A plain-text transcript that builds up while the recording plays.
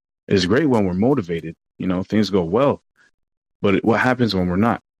It's great when we're motivated, things go well, but what happens when we're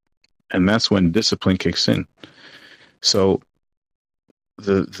not? And that's when discipline kicks in. So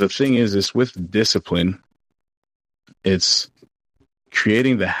the thing is with discipline, it's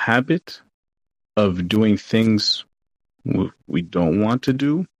creating the habit of doing things we don't want to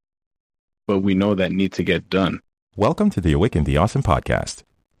do, but we know that need to get done. Welcome to the Awaken the Awesome podcast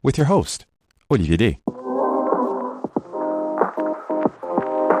with your host, Olivier D.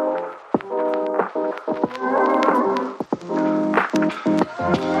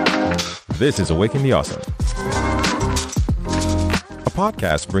 This is Awaken the Awesome, a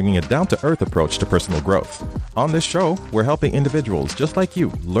podcast bringing a down-to-earth approach to personal growth. On this show, we're helping individuals just like you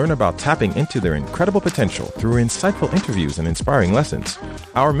learn about tapping into their incredible potential through insightful interviews and inspiring lessons.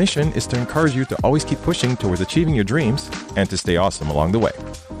 Our mission is to encourage you to always keep pushing towards achieving your dreams and to stay awesome along the way.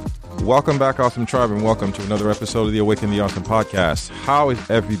 Welcome back, Awesome Tribe, and welcome to another episode of the Awaken the Awesome podcast. How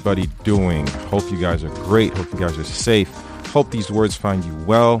is everybody doing? Hope you guys are great. Hope you guys are safe. Hope these words find you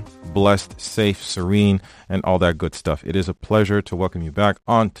well, blessed, safe, serene, and all that good stuff. It is a pleasure to welcome you back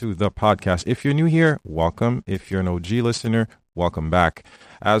onto the podcast. If you're new here, welcome. If you're an OG listener, welcome back.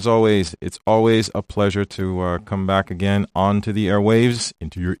 As always, it's always a pleasure to come back again onto the airwaves,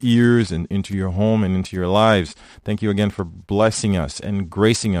 into your ears and into your home and into your lives. Thank you again for blessing us and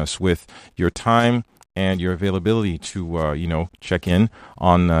gracing us with your time and your availability to, check in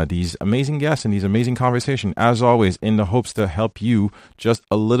on these amazing guests and these amazing conversations, as always, in the hopes to help you just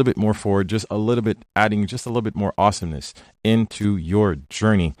a little bit more forward, just a little bit, adding just a little bit more awesomeness into your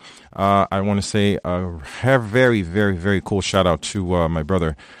journey. I want to say a very, very, very cool shout out to my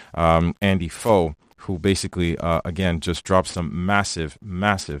brother, Andy Foe, who basically, again, just dropped some massive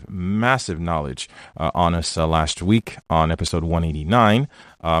knowledge on us last week on episode 189.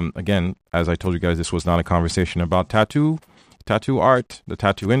 Again, as I told you guys, this was not a conversation about tattoo art, the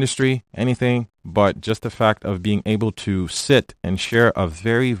tattoo industry, anything, but just the fact of being able to sit and share a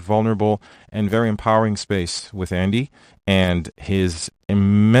very vulnerable and very empowering space with Andy and his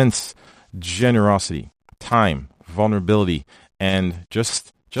immense generosity, time, vulnerability, and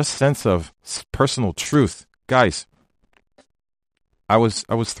just sense of personal truth. Guys, I was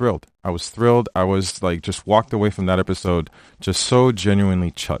thrilled. I was like, just walked away from that episode just so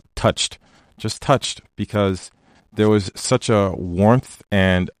genuinely touched because there was such a warmth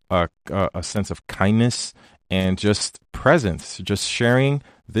and a sense of kindness and just presence, just sharing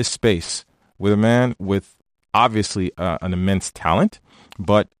this space with a man with obviously an immense talent,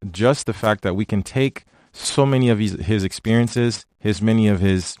 but just the fact that we can take so many of his experiences, many of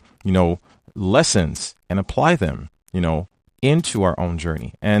his, lessons and apply them, into our own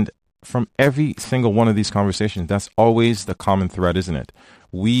journey. And from every single one of these conversations, that's always the common thread, isn't it?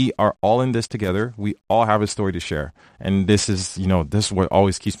 We are all in this together. We all have a story to share. And this is what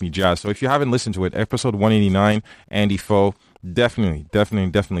always keeps me jazzed. So if you haven't listened to it, episode 189, Andy Foe, definitely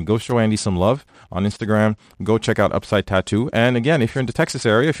go show Andy some love on Instagram. Go check out Upside Tattoo. And again, if you're in the Texas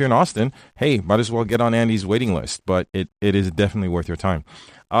area, if you're in Austin, hey, might as well get on Andy's waiting list. But it is definitely worth your time.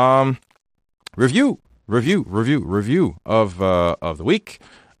 Review of the week.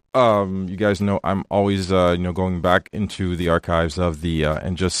 You guys know I'm always going back into the archives of the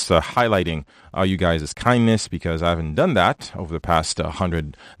and just highlighting you guys' kindness, because I haven't done that over the past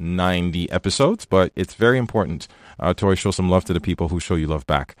 190 episodes, but it's very important to always show some love to the people who show you love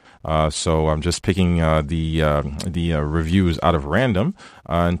back. So I'm just picking the reviews out of random.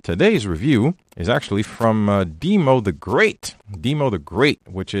 And today's review is actually from Demo the Great,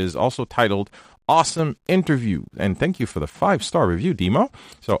 which is also titled Awesome Interview. And thank you for the 5-star review, Demo.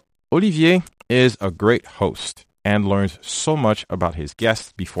 So Olivier is a great host and learns so much about his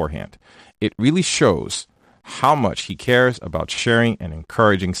guests beforehand. It really shows how much he cares about sharing and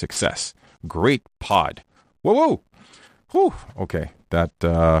encouraging success. Great pod. Whoa. Whew. Okay.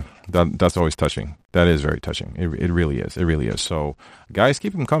 That's always touching. That is very touching. It really is. So guys,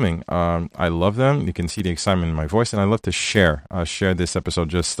 keep them coming. I love them. You can see the excitement in my voice, and I love to share this episode,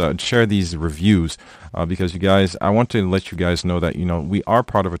 just share these reviews, because you guys, I want to let you guys know that, we are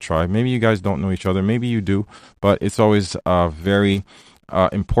part of a tribe. Maybe you guys don't know each other. Maybe you do, but it's always very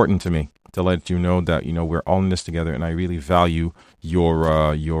important to me to let you know that, we're all in this together, and I really value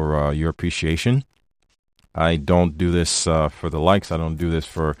your appreciation. I don't do this for the likes. I don't do this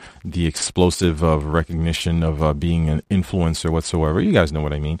for the explosive of recognition of being an influencer whatsoever. You guys know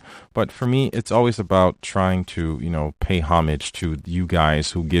what I mean. But for me, it's always about trying to, pay homage to you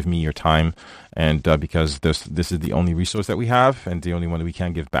guys who give me your time, and because this is the only resource that we have and the only one that we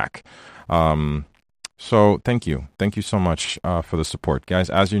can give back. So thank you. Thank you so much for the support. Guys,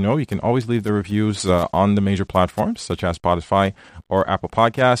 as you know, you can always leave the reviews on the major platforms such as Spotify or Apple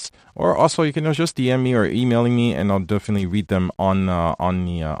Podcasts, or also you can just DM me or emailing me, and I'll definitely read them on the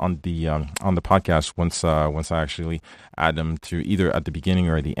podcast once I actually add them to either at the beginning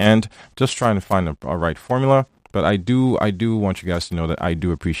or at the end. Just trying to find a right formula. But I do want you guys to know that I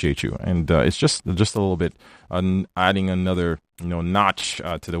do appreciate you, and it's just a little bit adding another notch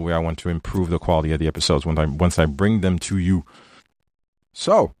to the way I want to improve the quality of the episodes once I bring them to you.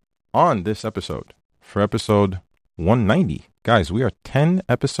 So on this episode, for episode 190, guys, we are 10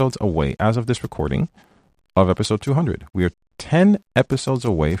 episodes away as of this recording of episode 200. We are 10 episodes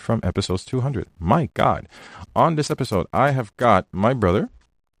away from episodes 200. My God, on this episode, I have got my brother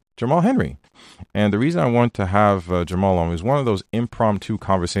Jamal Henry. And the reason I wanted to have Jamal on was one of those impromptu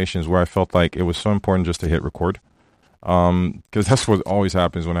conversations where I felt like it was so important just to hit record. Because that's what always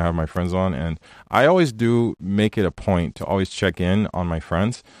happens when I have my friends on. And I always do make it a point to always check in on my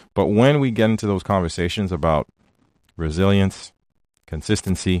friends. But when we get into those conversations about resilience,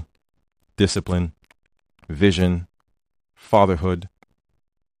 consistency, discipline, vision, fatherhood,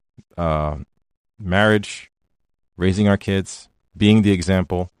 marriage, raising our kids, being the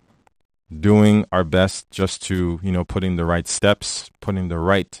example, doing our best just to, putting the right steps, putting the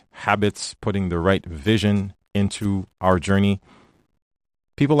right habits, putting the right vision into our journey.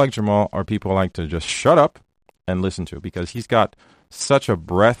 People like Jamal are people I like to just shut up and listen to, because he's got such a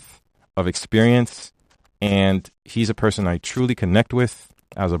breadth of experience, and he's a person I truly connect with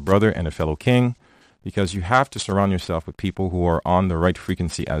as a brother and a fellow king, because you have to surround yourself with people who are on the right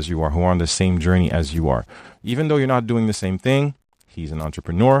frequency as you are, who are on the same journey as you are. Even though you're not doing the same thing, he's an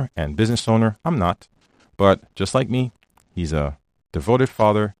entrepreneur and business owner. I'm not. But just like me, he's a devoted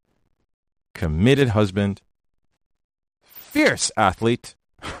father, committed husband, fierce athlete,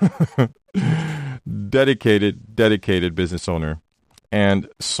 dedicated business owner, and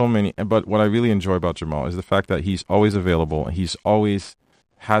so many. But what I really enjoy about Jamal is the fact that he's always available. He's always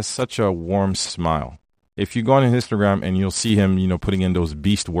has such a warm smile. If you go on his Instagram and you'll see him, putting in those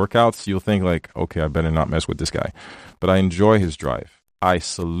beast workouts, you'll think like, okay, I better not mess with this guy. But I enjoy his drive. I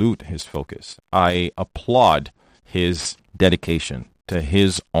salute his focus. I applaud his dedication to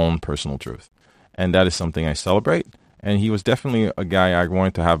his own personal truth. And that is something I celebrate. And he was definitely a guy I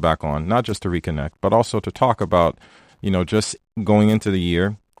wanted to have back on, not just to reconnect, but also to talk about, just going into the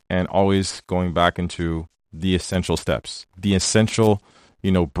year and always going back into the essential steps, the essential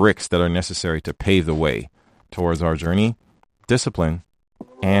bricks that are necessary to pave the way towards our journey, discipline,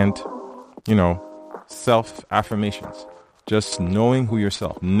 and, self-affirmations. Just knowing who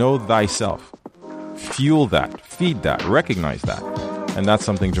yourself, know thyself, fuel that, feed that, recognize that. And that's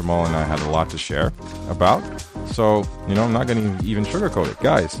something Jamal and I had a lot to share about. So, I'm not going to even sugarcoat it.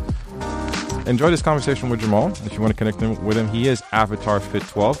 Guys, enjoy this conversation with Jamal. If you want to connect with him, he is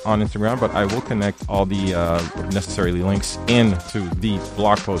AvatarFit12 on Instagram, but I will connect all the necessary links into the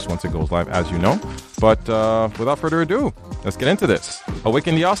blog post once it goes live, as you know. But without further ado, let's get into this.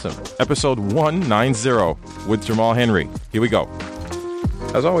 Awaken the Awesome, episode 190 with Jamal Henry. Here we go.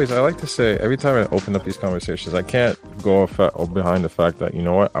 As always, I like to say, every time I open up these conversations, I can't go behind the fact that,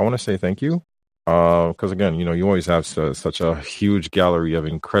 I want to say thank you. Because again, you always have such a huge gallery of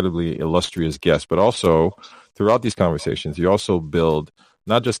incredibly illustrious guests, but also throughout these conversations, you also build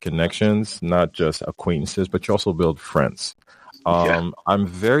not just connections, not just acquaintances, but you also build friends. I'm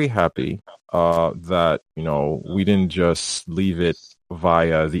very happy that, we didn't just leave it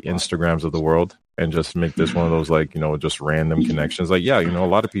via the Instagrams of the world and just make this one of those, just random connections. A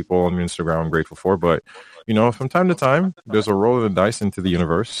lot of people on Instagram I'm grateful for, but, from time to time, there's a roll of the dice into the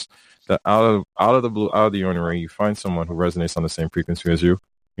universe that out of the blue, out of the ordinary, you find someone who resonates on the same frequency as you,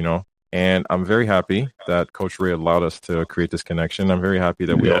 and I'm very happy that Coach Ray allowed us to create this connection. I'm very happy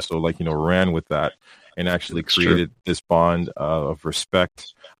that we also ran with that and actually created this bond of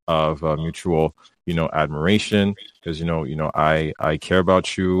respect, of mutual, admiration, because, I care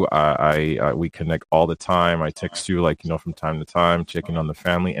about you. We connect all the time. I text you from time to time, checking on the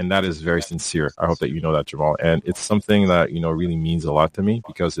family. And that is very sincere. I hope that you know that, Jamal. And it's something that, really means a lot to me,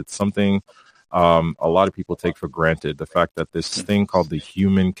 because it's something a lot of people take for granted. The fact that this thing called the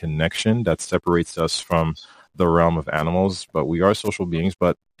human connection that separates us from the realm of animals, but we are social beings,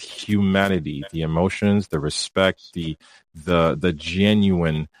 but humanity, the emotions, the respect, the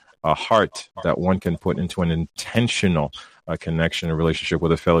genuine heart that one can put into an intentional connection, a relationship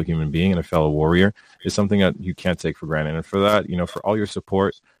with a fellow human being and a fellow warrior is something that you can't take for granted. And for that, for all your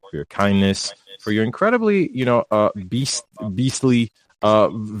support, for your kindness, for your incredibly, beastly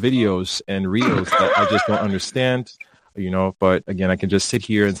videos and reels that I just don't understand. But again, I can just sit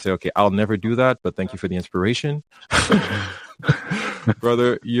here and say, okay, I'll never do that, but thank you for the inspiration.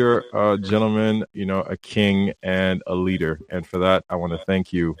 Brother, you're a gentleman, a king and a leader. And for that, I want to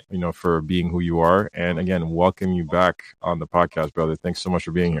thank you, for being who you are. And again, welcome you back on the podcast, brother. Thanks so much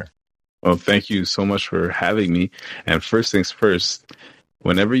for being here. Well, thank you so much for having me. And first things first,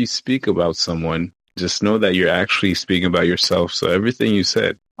 whenever you speak about someone, just know that you're actually speaking about yourself. So everything you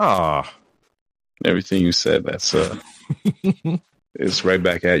said, that's it's right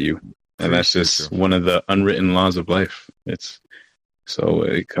back at you. And that's just one of the unwritten laws of life. It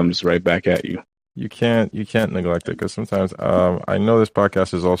comes right back at you. You can't neglect it, because sometimes I know this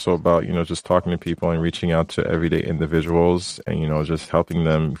podcast is also about, just talking to people and reaching out to everyday individuals and, just helping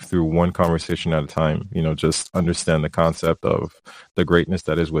them through one conversation at a time, just understand the concept of the greatness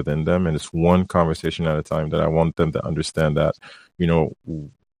that is within them. And it's one conversation at a time that I want them to understand that,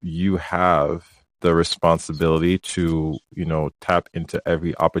 you have the responsibility to, tap into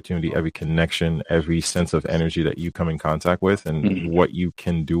every opportunity, every connection, every sense of energy that you come in contact with, and what you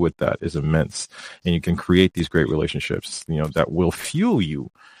can do with that is immense. And you can create these great relationships, that will fuel you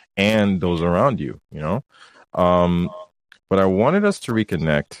and those around you, But I wanted us to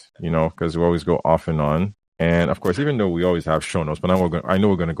reconnect, because we always go off and on. And of course, even though we always have show notes, but I know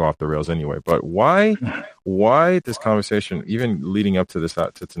we're going to go off the rails anyway. But why this conversation, even leading up to this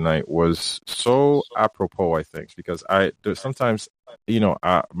to tonight, was so apropos, I think, because sometimes,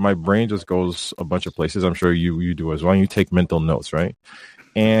 my brain just goes a bunch of places. I'm sure you do as well. You take mental notes, right?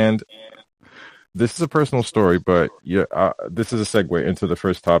 And this is a personal story, but this is a segue into the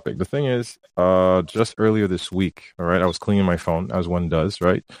first topic. The thing is, just earlier this week, all right, I was cleaning my phone, as one does,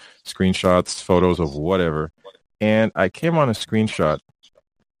 right? Screenshots, photos of whatever. And I came on a screenshot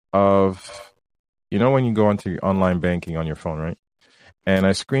of, when you go onto your online banking on your phone, right? And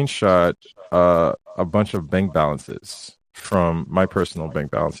I screenshot a bunch of bank balances from my personal bank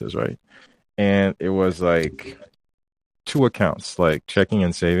balances, right? And it was like 2 accounts, like checking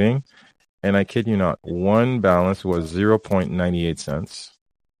and saving. And I kid you not, one balance was 0.98 cents.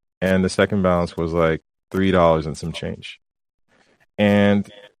 And the second balance was like $3 and some change.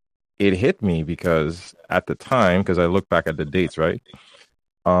 And it hit me because at the time, because I look back at the dates, right?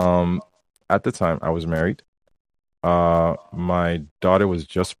 At the time, I was married. My daughter was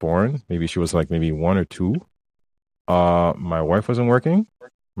just born. Maybe she was like maybe 1 or 2. My wife wasn't working.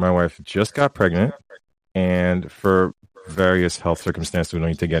 My wife just got pregnant. And for various health circumstances we don't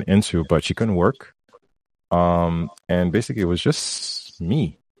need to get into, but she couldn't work. And basically it was just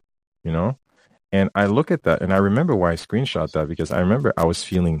me, And I look at that and I remember why I screenshot that, because I remember I was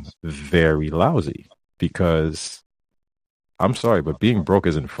feeling very lousy, because I'm sorry, but being broke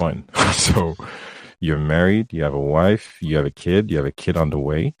isn't fun. So you're married, you have a wife, you have a kid on the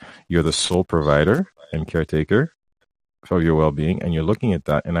way. You're the sole provider and caretaker for your well-being, and you're looking at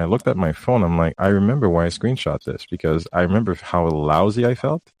that. And I looked at my phone. I'm like, I remember why I screenshot this, because I remember how lousy I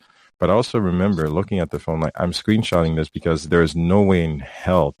felt. But I also remember looking at the phone like, I'm screenshotting this because there's no way in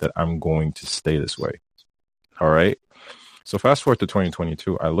hell that I'm going to stay this way. All right. So fast forward to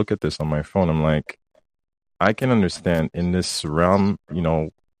 2022, I look at this on my phone. I'm like, I can understand in this realm,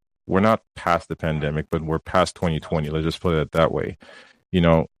 we're not past the pandemic, but we're past 2020. Let's just put it that way.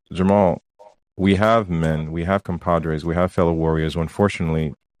 Jamal, we have men, we have compadres, we have fellow warriors who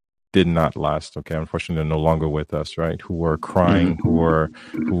unfortunately did not last. Okay, unfortunately, they're no longer with us, right? Who are crying, who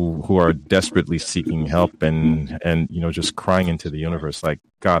are desperately seeking help, and just crying into the universe like,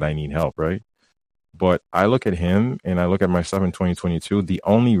 God, I need help, right? But I look at him and I look at myself in 2022. The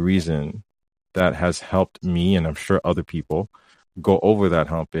only reason that has helped me, and I'm sure other people, go over that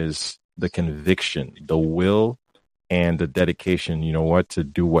hump is the conviction, the will, and the dedication, to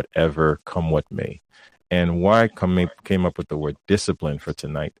do whatever come what may. And why I came up with the word discipline for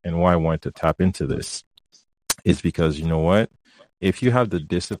tonight, and why I wanted to tap into this, is because, if you have the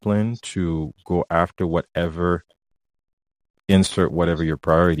discipline to go after whatever, insert whatever your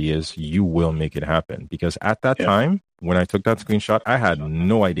priority is, you will make it happen. Because at that time, when I took that screenshot, I had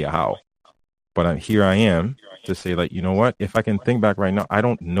no idea how. But here I am to say, like, if I can think back right now, I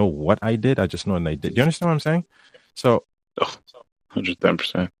don't know what I did. I just know what I did. Do you understand what I'm saying? So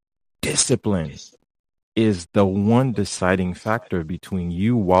 110%. Discipline is the one deciding factor between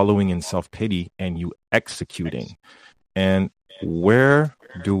you wallowing in self-pity and you executing. And where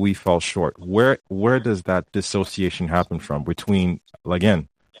do we fall short? Where does that dissociation happen from between, again,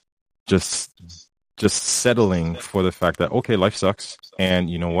 just settling for the fact that, okay, life sucks, and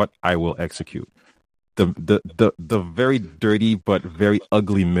you know what, I will execute. The very dirty but very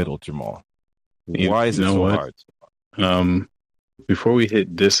ugly middle, Jamal. Why is it so hard? Before we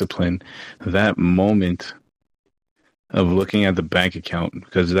hit discipline, that moment of looking at the bank account,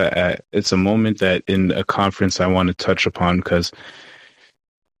 because that it's a moment that in a conference I want to touch upon, because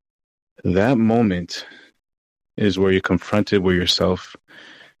that moment is where you're confronted with yourself.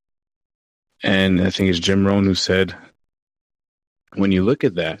 And I think it's Jim Rohn who said, when you look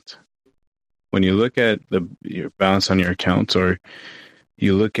at that, when you look at your balance on your accounts, or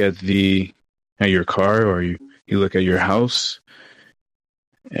you look at your car, or you look at your house,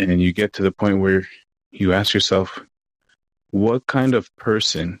 and you get to the point where you ask yourself, what kind of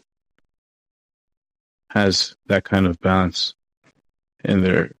person has that kind of balance in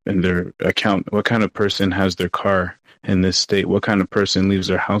their account? What kind of person has their car in this state? What kind of person leaves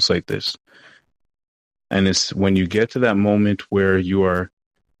their house like this? And it's when you get to that moment where you are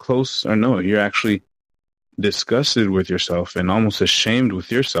close, or no, you're actually disgusted with yourself and almost ashamed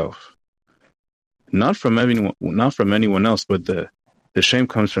with yourself. Not from anyone else, but the shame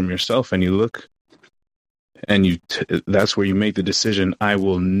comes from yourself, and you look, and that's where you make the decision, I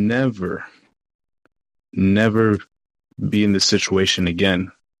will never be in this situation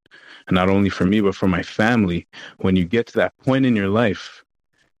again. And not only for me, but for my family. When you get to that point in your life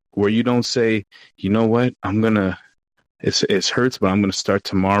where you don't say, you know what, it hurts, but I'm going to start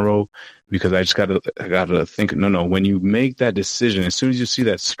tomorrow because I gotta think. No. When you make that decision, as soon as you see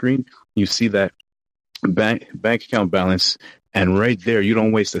that screen, you see that bank account balance, and right there, you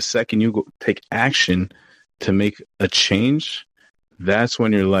don't waste a second. You go take action to make a change. That's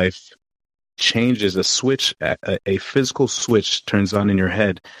when your life changes. A physical switch turns on in your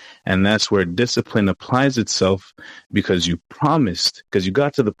head, and that's where discipline applies itself, because you promised, because you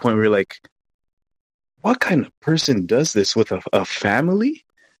got to the point where you're like, what kind of person does this with a family?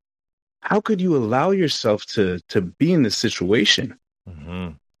 How could you allow yourself to be in this situation? Mm-hmm.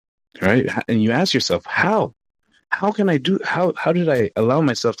 Right? And you ask yourself, how can I how did I allow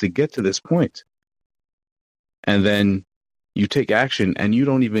myself to get to this point? And then you take action, and you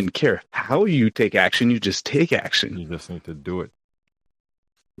don't even care how you take action. You just take action. You just need to do it.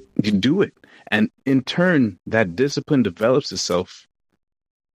 You do it. And in turn, that discipline develops itself.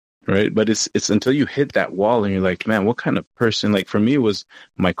 Right. But it's until you hit that wall and you're like, man, what kind of person? Like for me, it was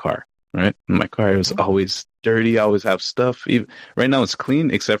my car. Right. My car was always dirty. I always have stuff. Even right now, it's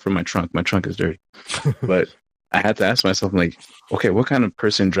clean except for my trunk. My trunk is dirty. But I had to ask myself, like, okay, what kind of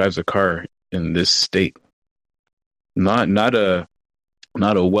person drives a car in this state? Not a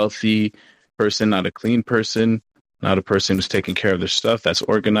wealthy person, not a clean person, not a person who's taking care of their stuff, that's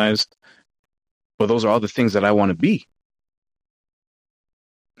organized. But those are all the things that I want to be.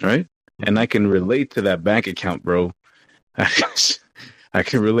 Right? And I can relate to that bank account, bro. I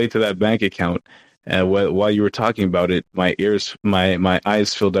can relate to that bank account. And while you were talking about it, my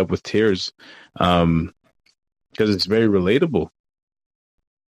eyes filled up with tears, because it's very relatable,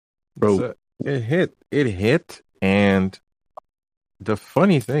 bro. So it hit, and the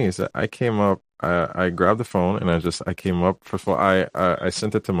funny thing is that I came up, I grabbed the phone, and I came up. First of all, I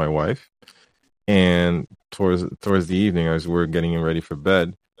sent it to my wife, and towards the evening, as we were getting ready for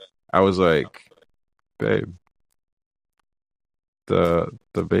bed, I was like, babe, the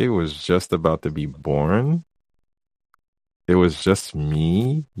baby was just about to be born. It was just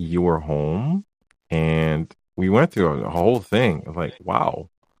me. You were home, and we went through a whole thing of like, wow,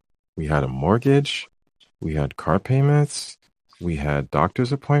 we had a mortgage, we had car payments, we had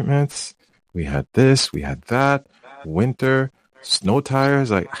doctor's appointments, we had this, we had that, winter, snow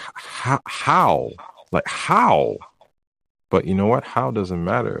tires. Like, how? Like, how? But you know what? How doesn't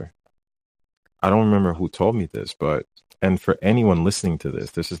matter. I don't remember who told me this, and for anyone listening to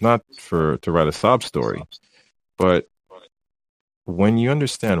this is not to write a sob story, but when you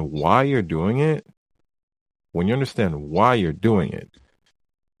understand why you're doing it,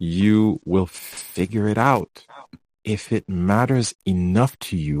 you will figure it out. If it matters enough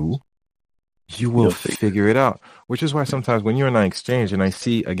to you, you will figure it out. Which is why sometimes when you and I exchange, and I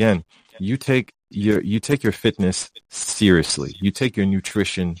see, again, you take your fitness seriously. You take your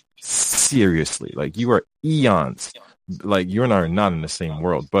nutrition seriously. Like, you are eons. Like, you and I are not in the same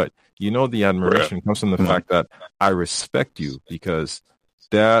world. But, the admiration comes from the fact that I respect you, because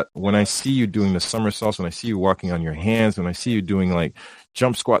that when I see you doing the somersaults, when I see you walking on your hands, when I see you doing like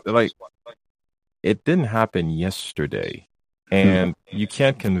jump squat, like, it didn't happen yesterday. And you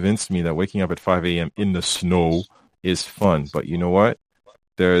can't convince me that waking up at 5 a.m. in the snow is fun. But you know what?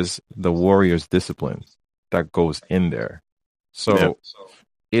 There's the warrior's discipline that goes in there. So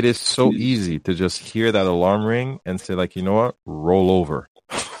it is so easy to just hear that alarm ring and say, like, you know what? Roll over.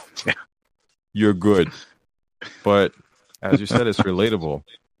 You're good. But as you said, it's relatable,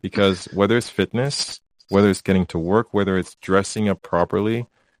 because whether it's fitness, whether it's getting to work, whether it's dressing up properly,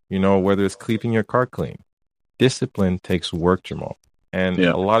 whether it's keeping your car clean, discipline takes work, Jamal. And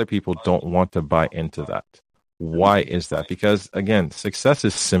Yeah. a lot of people don't want to buy into that. Why is that? Because again, success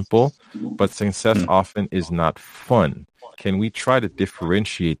is simple, but success Mm. often is not fun. Can we try to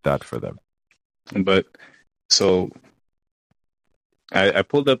differentiate that for them? But so I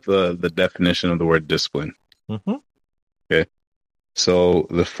pulled up the definition of the word discipline. Mm-hmm. Okay. So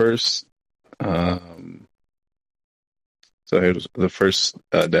the first here's the first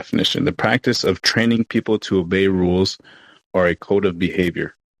definition: the practice of training people to obey rules or a code of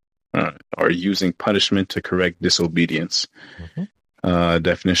behavior, or using punishment to correct disobedience. Mm-hmm.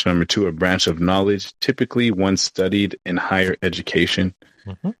 Definition number 2: a branch of knowledge, typically one studied in higher education.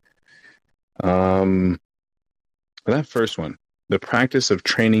 Mm-hmm. That first one, the practice of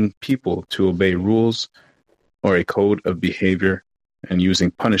training people to obey rules or a code of behavior and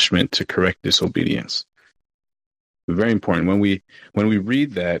using punishment to correct disobedience. Very important. When we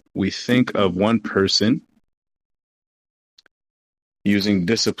read that, we think of one person using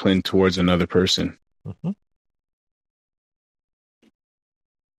discipline towards another person. Mm-hmm.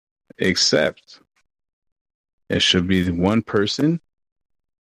 Except it should be one person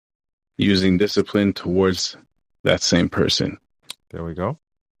using discipline towards that same person. There we go.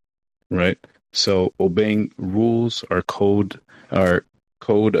 Right? So obeying rules or code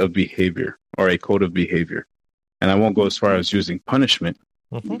of behavior, or a code of behavior. And I won't go as far as using punishment,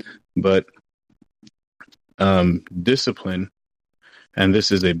 Mm-hmm. but discipline, and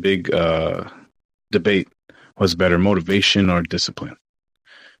this is a big debate, was better, motivation or discipline?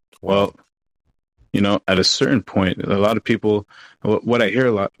 Well, at a certain point, a lot of people, what I hear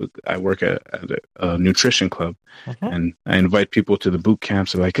a lot, I work at a nutrition club, Mm-hmm. and I invite people to the boot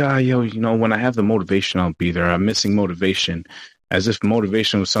camps. They're like, when I have the motivation, I'll be there. I'm missing motivation, as if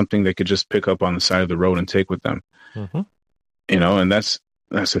motivation was something they could just pick up on the side of the road and take with them. Mm-hmm. And that's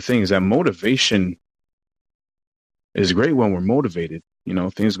the thing, is that motivation is great when we're motivated.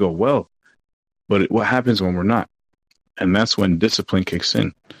 Things go well, but what happens when we're not? And that's when discipline kicks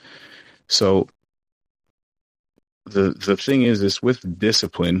in. So the thing is with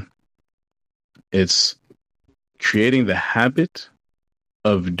discipline, it's creating the habit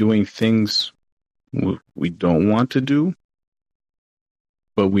of doing things we don't want to do,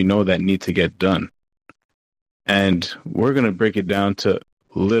 but we know that need to get done. And we're going to break it down to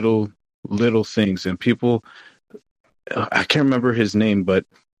little things. And people, I can't remember his name, but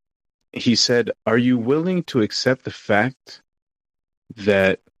he said, are you willing to accept the fact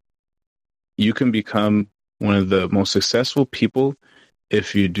that you can become one of the most successful people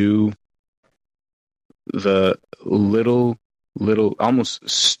if you do the little, almost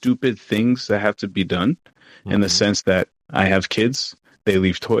stupid things that have to be done? Mm-hmm. In the sense that I have kids, they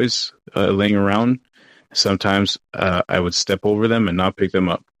leave toys laying around. Sometimes I would step over them and not pick them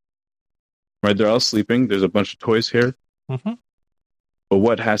up. Right, they're all sleeping. There's a bunch of toys here. Mm-hmm. But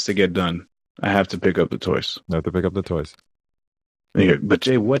what has to get done? I have to pick up the toys. I have to pick up the toys. But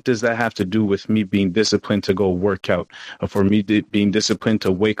Jay, what does that have to do with me being disciplined to go work out, or for me being disciplined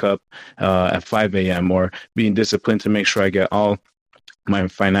to wake up at 5 a.m., or being disciplined to make sure I get all my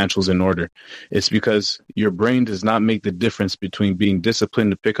financials in order? It's because your brain does not make the difference between being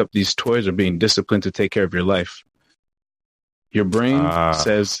disciplined to pick up these toys or being disciplined to take care of your life. Your brain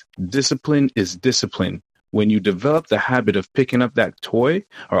says discipline is discipline. When you develop the habit of picking up that toy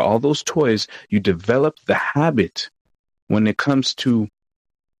or all those toys, you develop the habit when it comes to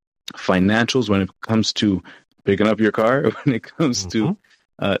financials, when it comes to picking up your car, when it comes to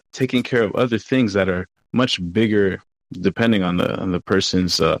taking care of other things that are much bigger, depending on the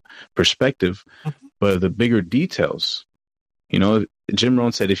person's perspective, but the bigger details. Jim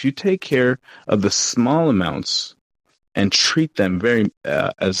Rohn said, if you take care of the small amounts and treat them very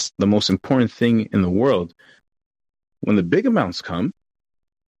as the most important thing in the world, when the big amounts come,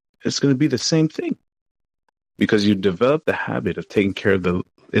 it's going to be the same thing, because you develop the habit of taking care of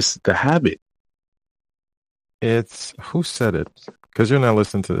it's the habit. It's, who said it? Because you're not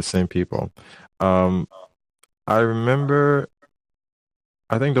listening to the same people. I remember,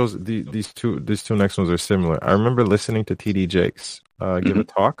 I think these two next ones are similar. I remember listening to TD Jakes give a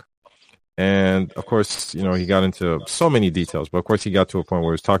talk. And of course, he got into so many details, but of course he got to a point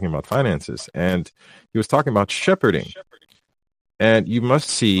where he was talking about finances, and he was talking about shepherding. And you must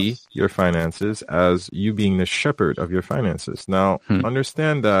see your finances as you being the shepherd of your finances. Now,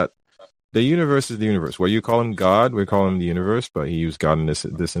 understand that the universe is the universe. What you call him God, we call him the universe, but he used God in this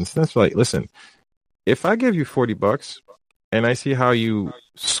instance. Like, listen, if I give you $40 and I see how you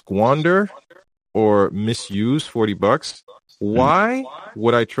squander or misuse $40, why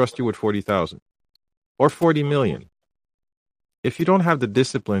would I trust you with 40,000 or 40 million? If you don't have the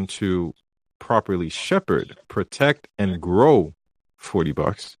discipline to properly shepherd, protect, and grow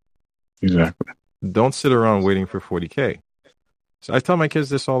 $40. Exactly. Don't sit around waiting for 40K. So I tell my kids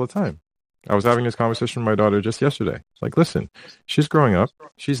this all the time. I was having this conversation with my daughter just yesterday. Like, listen, she's growing up.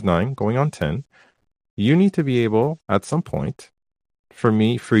 She's 9, going on 10. You need to be able, at some point, for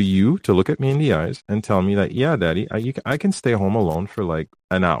you to look at me in the eyes and tell me that, yeah, Daddy, I can stay home alone for like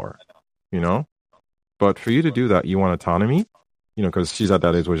an hour, But for you to do that, you want autonomy, because she's at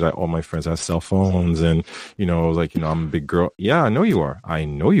that age where she's like, all my friends have cell phones and, I'm a big girl. Yeah, I know you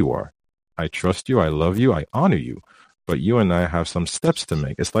are. I trust you. I love you. I honor you. But you and I have some steps to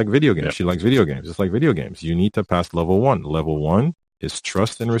make. It's like video games. Yep. She likes video games. It's like video games. You need to pass level 1. Level 1 is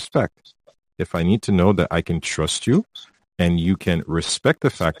trust and respect. If I need to know that I can trust you and you can respect the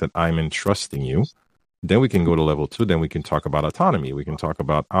fact that I'm entrusting you, then we can go to level 2. Then we can talk about autonomy. We can talk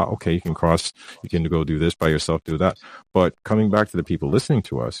about, okay, you can go do this by yourself, do that. But coming back to the people listening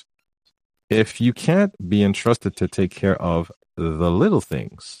to us, if you can't be entrusted to take care of the little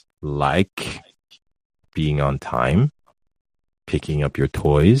things, like being on time, picking up your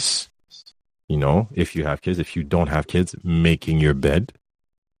toys, if you have kids, if you don't have kids, making your bed,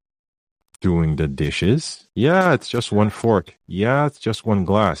 doing the dishes. Yeah, it's just one fork. Yeah, it's just one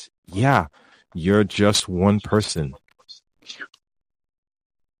glass. Yeah, you're just one person.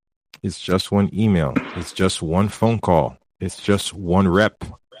 It's just one email. It's just one phone call. It's just one rep.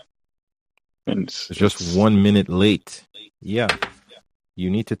 And it's just 1 minute late. Yeah, you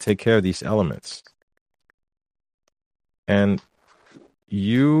need to take care of these elements. And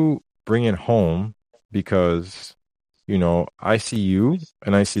you bring it home because, I see you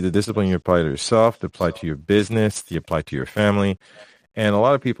and I see the discipline you apply to yourself, to apply to your business, to apply to your family. And a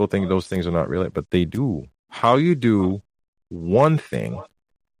lot of people think those things are not related, but they do. How you do one thing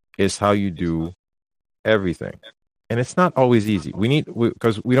is how you do everything. And it's not always easy.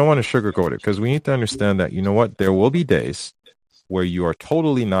 Because we don't want to sugarcoat it, because we need to understand that, there will be days where you are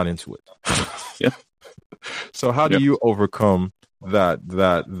totally not into it. Yeah. So how do you overcome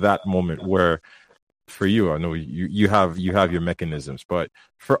that moment where, for you, I know you have your mechanisms, but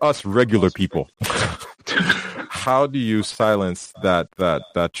for us regular people, how do you silence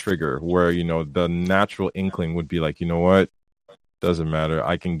that trigger where, the natural inkling would be like, you know what? Doesn't matter.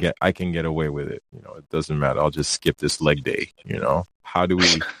 I can get away with it. It doesn't matter. I'll just skip this leg day. How do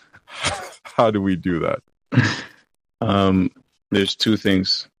we do that? There's two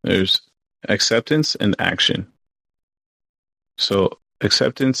things. There's acceptance and action. So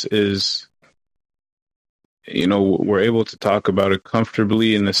acceptance is, we're able to talk about it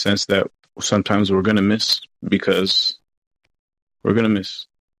comfortably in the sense that sometimes we're going to miss because we're going to miss.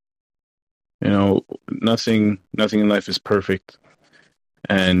 Nothing in life is perfect.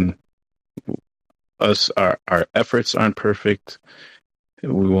 And our efforts aren't perfect. We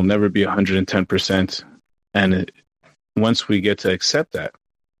will never be 110%. And once we get to accept that,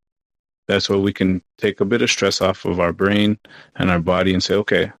 that's where we can take a bit of stress off of our brain and our body and say,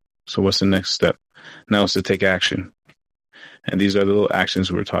 okay, so what's the next step? Now it's to take action. And these are the little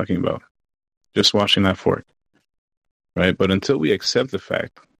actions we're talking about. Just washing that fork. Right? But until we accept the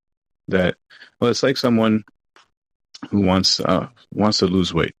fact that, it's like someone who wants to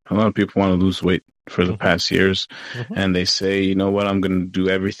lose weight. A lot of people want to lose weight for the past years. Mm-hmm. And they say, you know what, I'm going to do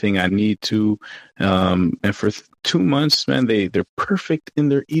everything I need to. And for 2 months, man, they're perfect in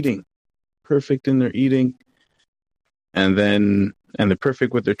their eating. And they're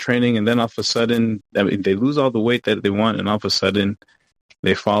perfect with their training. And then all of a sudden, they lose all the weight that they want. And all of a sudden,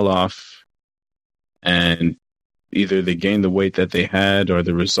 they fall off. And either they gain the weight that they had or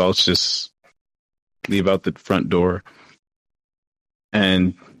the results just leave out the front door.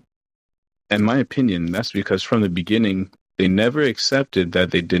 And in my opinion, that's because from the beginning, they never accepted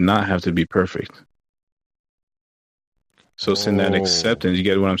that they did not have to be perfect. So it's in that acceptance, you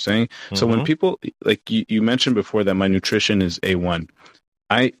get what I'm saying? Mm-hmm. So when people, like you mentioned before that my nutrition is A1.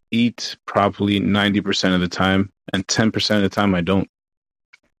 I eat probably 90% of the time, and 10% of the time I don't.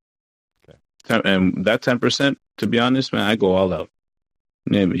 Okay. And that 10%, to be honest, man, I go all out.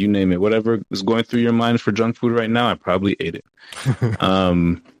 You name it. Whatever is going through your mind for junk food right now, I probably ate it.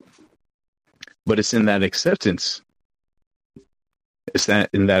 But it's in that acceptance.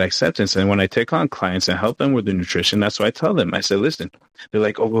 In that acceptance. And when I take on clients and help them with the nutrition, that's what I tell them. I said, listen, they're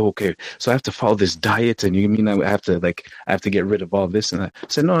like, oh, okay, so I have to follow this diet, and you mean I have to get rid of all this and that? I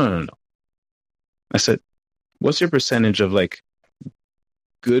said, no. I said, what's your percentage of like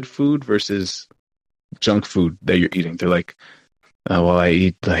good food versus junk food that you're eating? They're like, well, I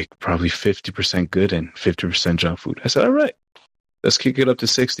eat like probably 50% good and 50% junk food. I said, all right, let's kick it up to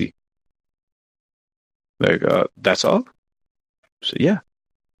 60. Like, that's all? So yeah.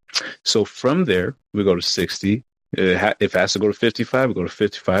 So from there, we go to 60. If it has to go to 55, we go to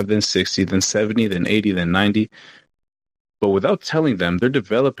 55, then 60, then 70, then 80, then 90. But without telling them, they're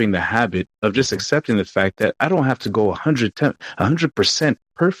developing the habit of just accepting the fact that I don't have to go 100%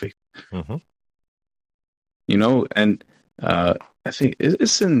 perfect. Mm-hmm. You know, and I think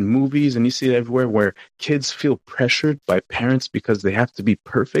it's in movies and you see it everywhere where kids feel pressured by parents because they have to be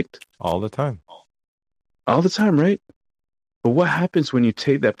perfect. All the time. All the time, right? But what happens when you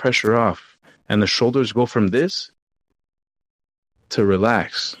take that pressure off and the shoulders go from this to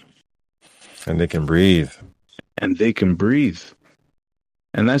relax? And they can breathe. And they can breathe.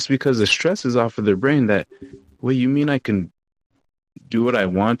 And that's because the stress is off of their brain that, well, you mean I can do what I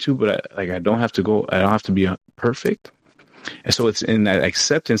want to, but I don't have to be perfect. And so it's in that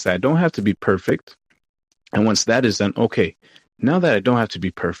acceptance that I don't have to be perfect. And once that is done, okay, now that I don't have to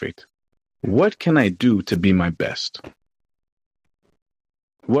be perfect, what can I do to be my best?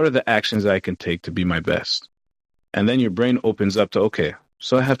 What are the actions I can take to be my best? And then your brain opens up to, okay,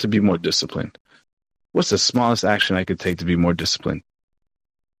 so I have to be more disciplined. What's the smallest action I could take to be more disciplined?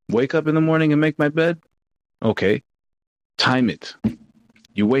 Wake up in the morning and make my bed? Okay, time it.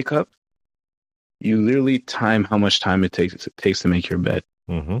 You wake up, you literally time how much time it takes to make your bed.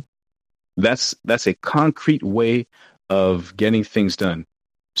 Mm-hmm. That's a concrete way of getting things done.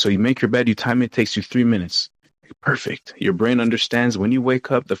 So you make your bed, you time it takes you 3 minutes. Perfect. Your brain understands when you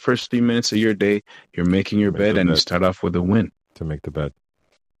wake up, the first 3 minutes of your day, you're making your bed and you start off with a win. To make the bed.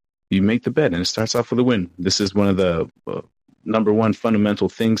 You make the bed and it starts off with a win. This is one of the number one fundamental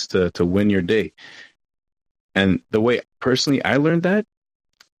things to win your day. And the way personally I learned that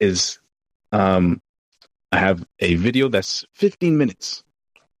is I have a video that's 15 minutes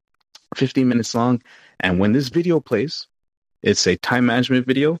long. And when this video plays, it's a time management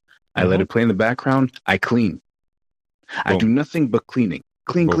video. I let it play in the background. I clean. Boom. I do nothing but cleaning.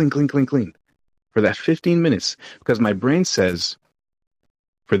 Clean for that 15 minutes. Because my brain says,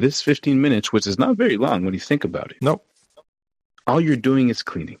 for this 15 minutes, which is not very long when you think about it. Nope. All you're doing is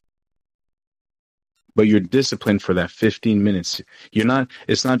cleaning. But you're disciplined for that 15 minutes.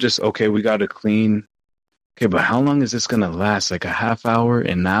 It's not just, okay, we got to clean. Okay, but how long is this going to last? Like a half hour,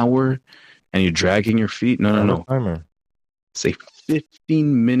 an hour? And you're dragging your feet? No. Timer. It's a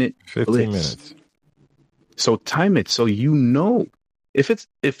 15-minute 15 minutes. So time it so you know. If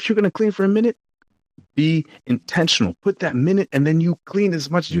you're going to clean for a minute, be intentional. Put that minute and then you clean as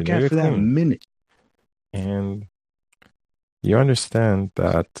much as you can for that minute. And you understand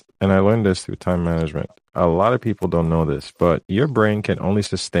that, and I learned this through time management. A lot of people don't know this, but your brain can only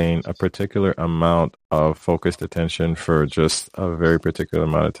sustain a particular amount of focused attention for just a very particular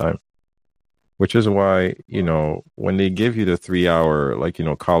amount of time. Which is why, when they give you the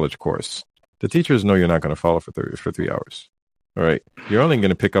 3-hour, college course, the teachers know you're not going to follow for 3 hours. All right. You're only going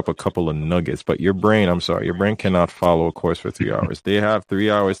to pick up a couple of nuggets, but your brain cannot follow a course for 3 hours. They have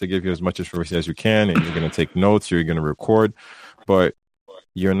 3 hours to give you as much information as you can, and you're going to take notes, you're going to record, but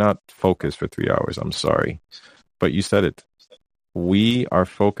you're not focused for 3 hours. I'm sorry. But you said it. We are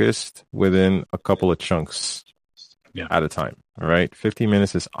focused within a couple of chunks at a time. All right. 15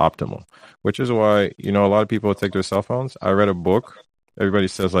 minutes is optimal, which is why, a lot of people take their cell phones. I read a book. Everybody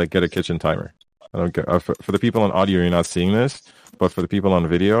says, get a kitchen timer. I don't care. For the people on audio, you're not seeing this, but for the people on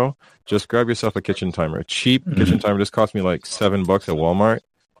video, just grab yourself a kitchen timer. A cheap kitchen timer. This cost me like $7 at Walmart.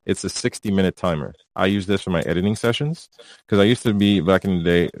 It's a 60-minute timer. I use this for my editing sessions because I used to be back in the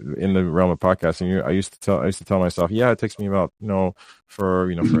day in the realm of podcasting. I used to tell myself, it takes me about,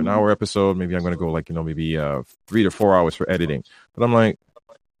 for an hour episode, maybe I'm going to go maybe 3 to 4 hours for editing. But I'm like,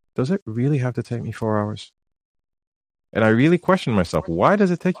 does it really have to take me 4 hours? And I really question myself, why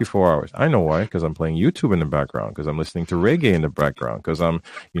does it take you 4 hours? I know why, because I'm playing YouTube in the background, because I'm listening to reggae in the background, because I'm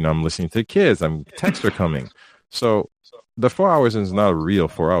listening to kids, texts are coming. So the 4 hours is not a real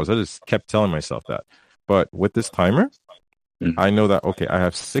 4 hours. I just kept telling myself that. But with this timer, I know that, okay, I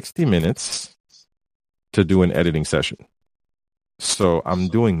have 60 minutes to do an editing session. So I'm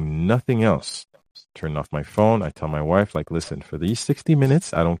doing nothing else. Turn off my phone. I tell my wife, listen, for these 60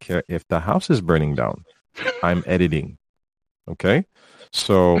 minutes, I don't care if the house is burning down. I'm editing. Okay?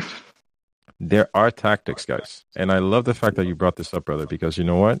 So there are tactics, guys. And I love the fact that you brought this up, brother, because you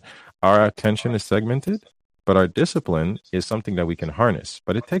know what? Our attention is segmented, but our discipline is something that we can harness.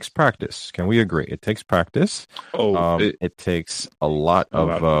 But it takes practice. Can we agree? It takes practice. It takes a lot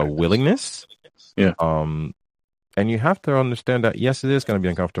of willingness. Yeah. And you have to understand that, yes, it is going to be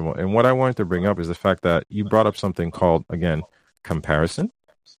uncomfortable. And what I wanted to bring up is the fact that you brought up something called, again, comparison.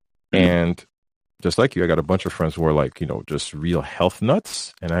 And just like you, I got a bunch of friends who are just real health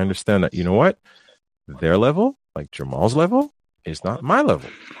nuts. And I understand that, their level, like Jamal's level, is not my level.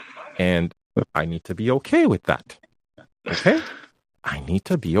 And I need to be okay with that. Okay? I need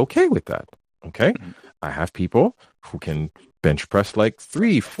to be okay with that. Okay? I have people who can bench press like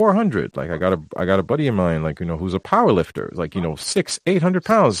 300-400. Like I got a buddy of mine, like, who's a power lifter, like, 600-800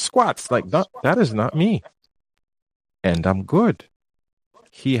 pounds squats. Like that is not me. And I'm good.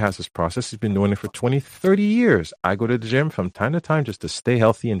 He has his process. He's been doing it for 20-30 years. I go to the gym from time to time just to stay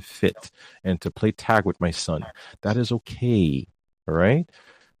healthy and fit and to play tag with my son. That is okay. All right.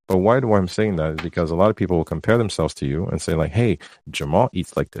 But why I'm saying that is because a lot of people will compare themselves to you and say like, hey, Jamal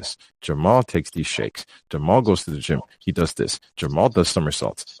eats like this. Jamal takes these shakes. Jamal goes to the gym. He does this. Jamal does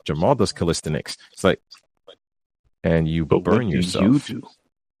somersaults. Jamal does calisthenics. It's like, and you burn yourself. What do you do?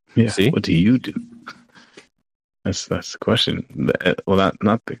 Yeah. See? What do you do? That's the question. Well,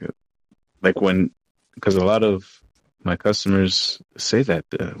 not the, like because a lot of my customers say that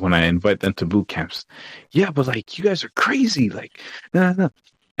when I invite them to boot camps. Yeah, but like you guys are crazy. Like, no.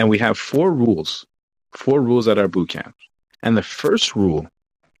 And we have 4 rules at our boot camp. And the first rule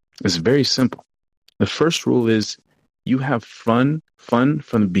is very simple. The first rule is you have fun from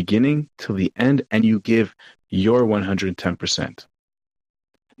the beginning till the end, and you give your 110%.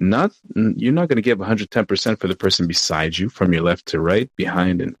 You're not going to give 110% for the person beside you, from your left to right,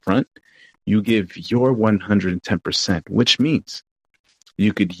 behind and front. You give your 110%, which means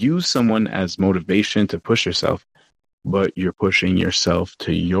you could use someone as motivation to push yourself, but you're pushing yourself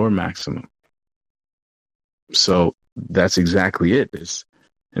to your maximum. So that's exactly it. Is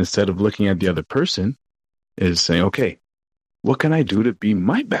instead of looking at the other person, is saying, okay, what can I do to be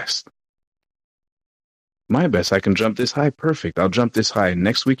my best? My best. I can jump this high. Perfect. I'll jump this high.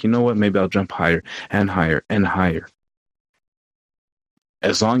 Next week, you know what? Maybe I'll jump higher and higher and higher.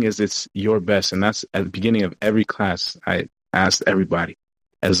 As long as it's your best. And that's at the beginning of every class. I asked everybody,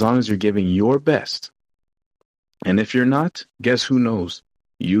 as long as you're giving your best. And if you're not, guess who knows?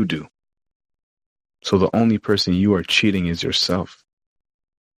 You do. So the only person you are cheating is yourself.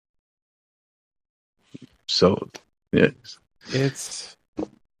 So, yes.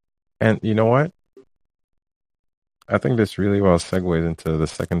 And you know what? I think this really well segues into the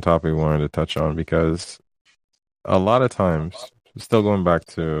second topic we wanted to touch on, because a lot of times, still going back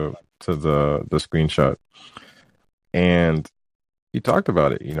to the screenshot, and you talked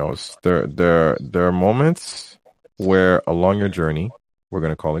about it, there are moments where along your journey, we're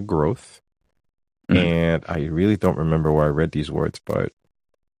going to call it growth. And I really don't remember where I read these words, but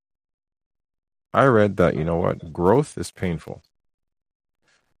I read that, growth is painful.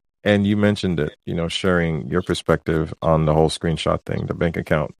 And you mentioned it, sharing your perspective on the whole screenshot thing, the bank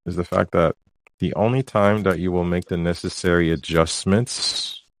account, is the fact that the only time that you will make the necessary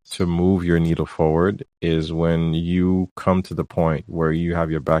adjustments to move your needle forward is when you come to the point where you have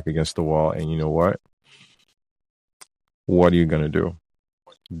your back against the wall and you know what? What are you going to do?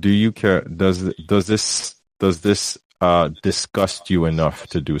 Do you care? Does this disgust you enough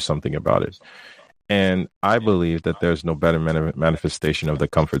to do something about it? And I believe that there's no better manifestation of the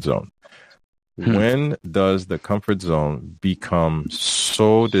comfort zone. When does the comfort zone become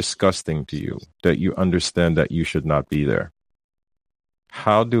so disgusting to you that you understand that you should not be there?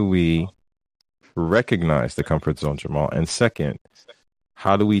 How do we recognize the comfort zone, Jamal? And second,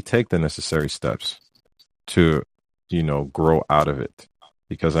 how do we take the necessary steps to, grow out of it?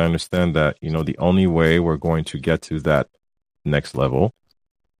 Because I understand that, the only way we're going to get to that next level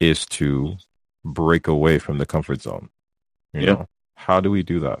is to break away from the comfort zone. You know, how do we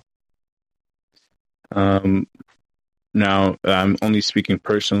do that? Now I'm only speaking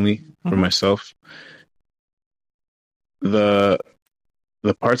personally for myself. The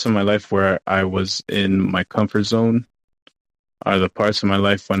parts of my life where I was in my comfort zone are the parts of my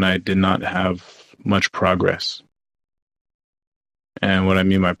life when I did not have much progress. And what I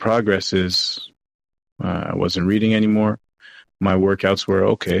mean by progress is I wasn't reading anymore. My workouts were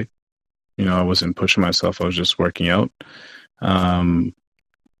okay. I wasn't pushing myself. I was just working out.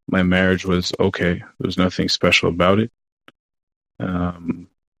 My marriage was okay. There was nothing special about it.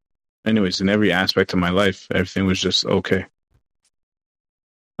 Anyways, in every aspect of my life, everything was just okay.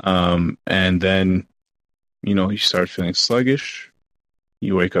 And then, you start feeling sluggish.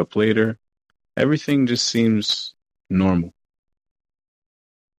 You wake up later. Everything just seems normal.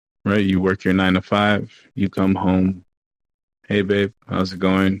 Right? You work your 9 to 5. You come home. Hey, babe, how's it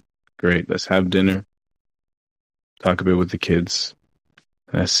going? Great. Let's have dinner. Talk a bit with the kids.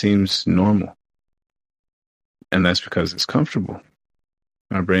 That seems normal. And that's because it's comfortable.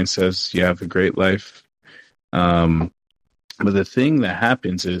 Our brain says you have a great life. But the thing that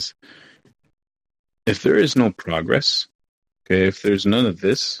happens is if there is no progress, okay, if there's none of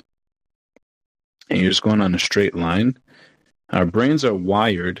this, and you're just going on a straight line, our brains are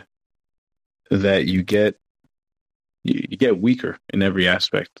wired that you get weaker in every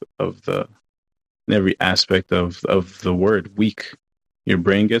aspect of the word weak. Your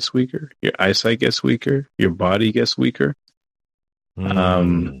brain gets weaker, your eyesight gets weaker, your body gets weaker.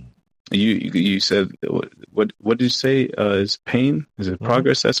 You said what did you say is pain? Is it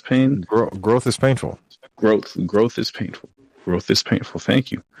progress that's pain? Growth is painful. Growth is painful. Growth is painful.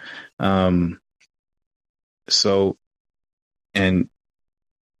 Thank you. So, and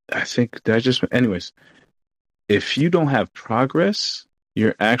I think that anyways, if you don't have progress,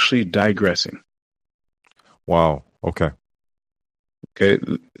 you're actually digressing. Wow. Okay.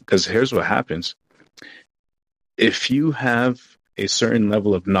 Because here's what happens. If you have a certain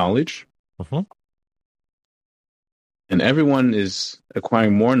level of knowledge, and everyone is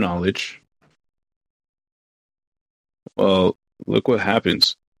acquiring more knowledge, well, look what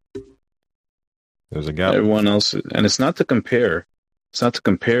happens. There's a gap. Everyone else, and it's not to compare. It's not to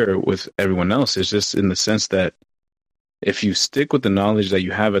compare with everyone else. It's just in the sense that if you stick with the knowledge that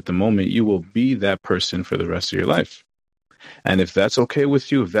you have at the moment, you will be that person for the rest of your life. And if that's okay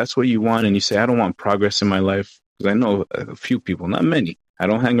with you, if that's what you want, and you say, I don't want progress in my life, because I know a few people, not many, I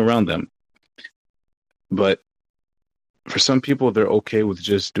don't hang around them. But for some people, they're okay with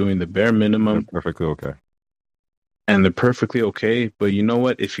just doing the bare minimum. They're perfectly okay. And they're perfectly okay. But you know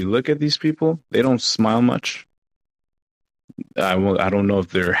what? If you look at these people, they don't smile much. I don't know if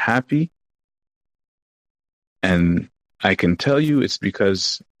they're happy. And I can tell you it's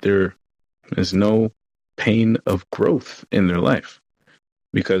because there is no pain of growth in their life,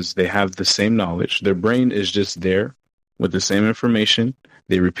 because they have the same knowledge. Their brain is just there with the same information.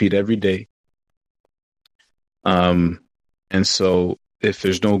 They repeat every day. And so if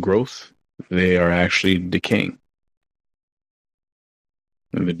there's no growth, they are actually decaying.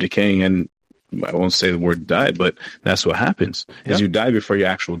 And they're decaying, and I won't say the word die, but that's what happens, is you die before your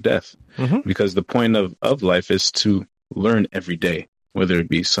actual death. Because the point of life is to learn every day, whether it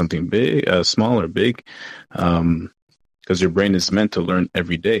be something big, small or big, because your brain is meant to learn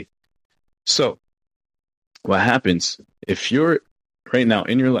every day. So what happens if you're right now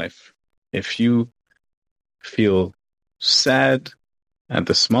in your life, if you feel sad at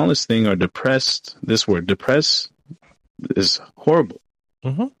the smallest thing or depressed, this word depressed is horrible.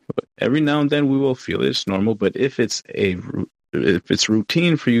 Every now and then we will feel it. It's normal. But if it's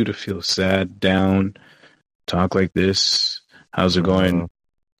routine for you to feel sad, down, talk like this, how's it going?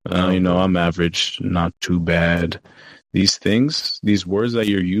 I'm average, not too bad. These things, these words that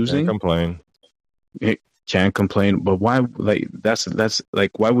you're using, can't complain. But why? Like that's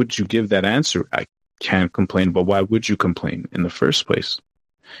like, why would you give that answer? I can't complain. But why would you complain in the first place?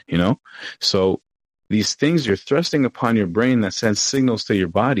 So these things you're thrusting upon your brain that sends signals to your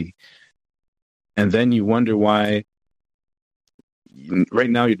body, and then you wonder why. Right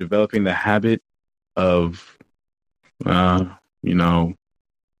now, you're developing the habit of,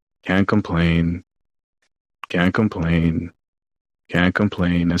 can't complain. And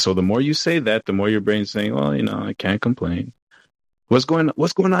so the more you say that, the more your brain's saying, well, I can't complain. What's going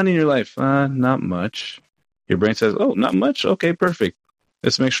on in your life? Not much. Your brain says, oh, not much? Okay, perfect.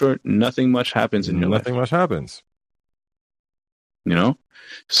 Let's make sure nothing much happens in your life. Nothing much happens.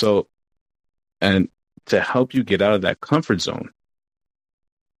 So, and to help you get out of that comfort zone,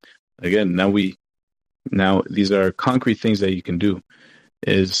 again, now these are concrete things that you can do,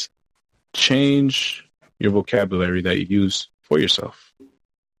 is change your vocabulary that you use for yourself.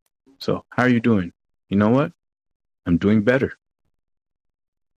 So, how are you doing? You know what? I'm doing better.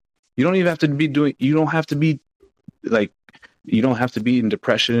 You don't have to be in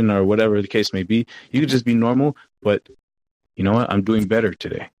depression or whatever the case may be. You could just be normal, but you know what? I'm doing better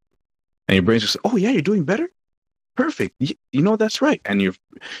today. And your brain just, oh yeah, you're doing better? Perfect. That's right. And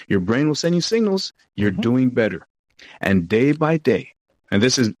your brain will send you signals. You're doing better. And day by day, and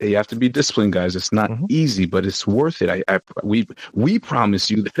you have to be disciplined, guys. It's not easy, but it's worth it. We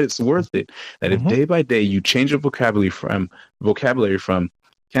promise you that it's worth it. That if day by day you change your vocabulary from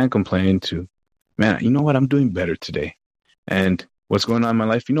can't complain to, man, you know what? I'm doing better today. And what's going on in my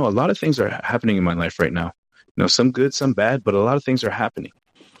life? A lot of things are happening in my life right now. Some good, some bad, but a lot of things are happening.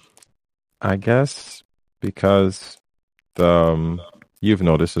 I guess because you've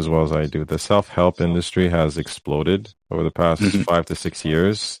noticed as well as I do, the self-help industry has exploded over the past 5 to 6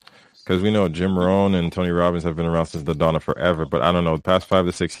 years. Because we know Jim Rohn and Tony Robbins have been around since the dawn of forever. But I don't know, the past 5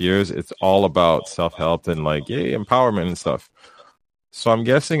 to 6 years, it's all about self-help and empowerment and stuff. So I'm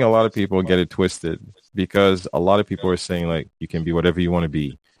guessing a lot of people get it twisted, because a lot of people are saying you can be whatever you want to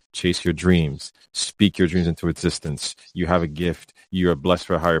be. Chase your dreams, speak your dreams into existence. You have a gift. You are blessed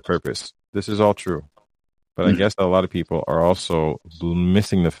for a higher purpose. This is all true. But I guess a lot of people are also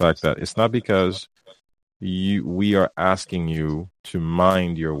missing the fact that it's not because we are asking you to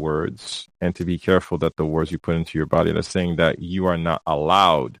mind your words and to be careful that the words you put into your body. That's saying that you are not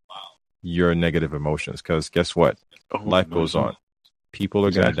allowed your negative emotions. Because guess what? Life goes on. People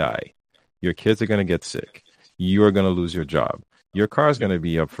are going to die. Your kids are going to get sick. You are going to lose your job. Your car is going to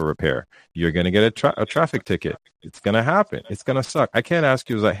be up for repair. You're going to get a traffic ticket. It's going to happen. It's going to suck. I can't ask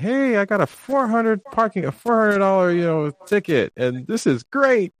you like, hey, I got a $400 ticket, and this is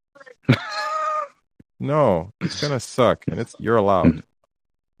great. No, it's going to suck, and you're allowed.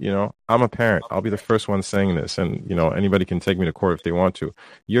 I'm a parent. I'll be the first one saying this, and anybody can take me to court if they want to.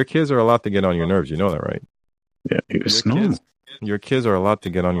 Your kids are allowed to get on your nerves. You know that, right? Yeah, your kids are allowed to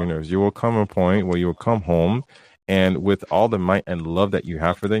get on your nerves. You will come a point where you will come home, and with all the might and love that you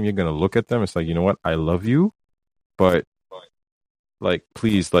have for them, you're going to look at them. It's like, you know what? I love you, but like,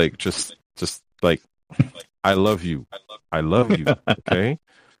 please, like, just like, I love you. I love you. Okay.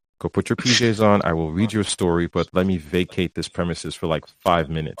 Go put your PJs on. I will read your story, but let me vacate this premises for like 5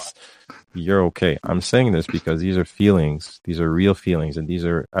 minutes. You're okay. I'm saying this because these are feelings. These are real feelings. And these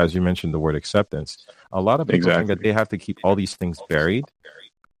are, as you mentioned, the word acceptance. A lot of people think that they have to keep all these things buried.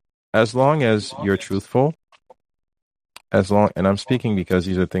 As long as you're truthful, and I'm speaking because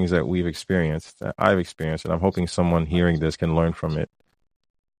these are things that we've experienced, that I've experienced, and I'm hoping someone hearing this can learn from it.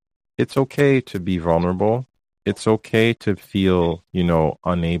 It's okay to be vulnerable. It's okay to feel,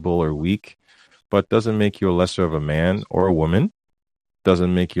 unable or weak, but doesn't make you a lesser of a man or a woman.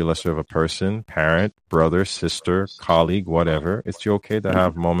 Doesn't make you lesser of a person, parent, brother, sister, colleague, whatever. It's okay to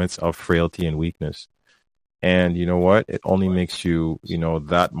have moments of frailty and weakness. And you know what? It only makes you,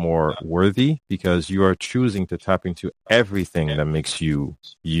 that more worthy because you are choosing to tap into everything that makes you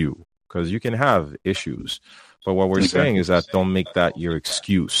you. Because you can have issues. But what we're saying is that don't make that your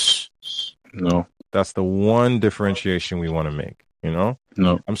excuse. No. That's the one differentiation we want to make, No.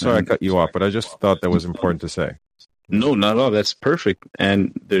 I'm sorry I cut you off, but I just thought that was important to say. No, not at all. That's perfect.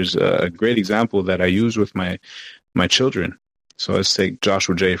 And there's a great example that I use with my children. So let's take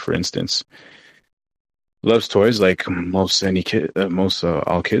Joshua J, for instance. Loves toys like most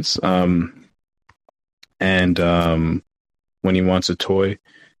all kids. And when he wants a toy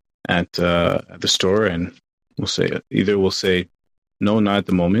at the store, and we'll say no, not at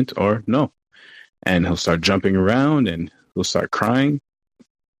the moment, or no. And he'll start jumping around and he'll start crying.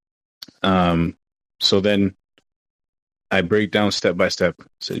 So then I break down step by step.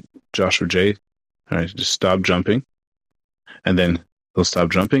 Say, Joshua J, all right, just stop jumping. And then he'll stop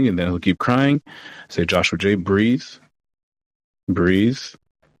jumping and then he'll keep crying. Say, Joshua J, breathe, and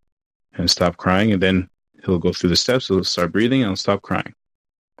stop crying. And then he'll go through the steps. He'll start breathing and he'll stop crying.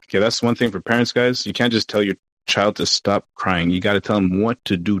 Okay, that's one thing for parents, guys. You can't just tell your child to stop crying. You got to tell them what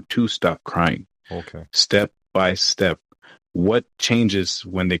to do to stop crying. Okay. Step by step. What changes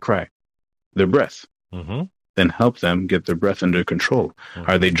when they cry? Their breath. Mm-hmm. Then help them get their breath under control.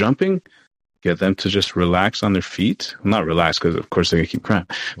 Mm-hmm. Are they jumping? Get them to just relax on their feet. Well, not relax because, of course, they're going to keep crying.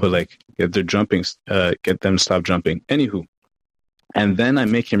 Mm-hmm. But, get their jumping, get them to stop jumping. Anywho. And then I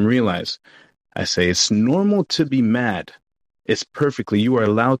make him realize, I say, it's normal to be mad. It's perfectly. You are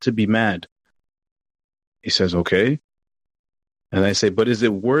allowed to be mad. He says, okay. And I say, but is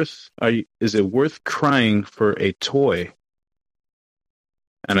it worth crying for a toy?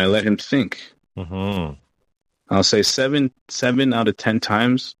 And I let him think. Mm-hmm. I'll say 7 out of 10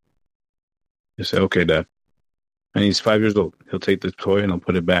 times. You say, okay, Dad. And he's 5 years old. He'll take the toy and he'll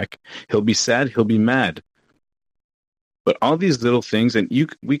put it back. He'll be sad. He'll be mad. But all these little things, and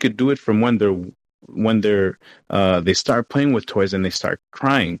we could do it from when they start playing with toys and they start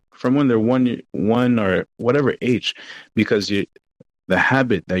crying, from when they're one or whatever age, because the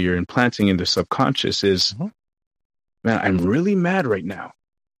habit that you're implanting in the subconscious is, man, I'm really mad right now.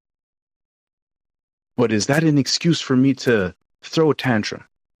 But is that an excuse for me to throw a tantrum?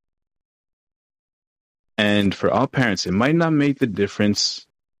 And for all parents, it might not make the difference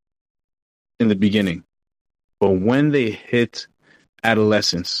in the beginning, but when they hit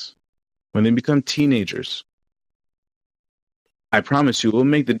adolescence, when they become teenagers, I promise you, it will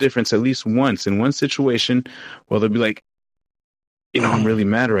make the difference at least once in one situation where they'll be like, I'm really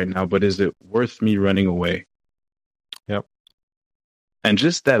mad right now, but is it worth me running away? Yep. And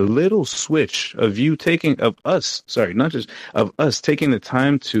just that little switch of us taking the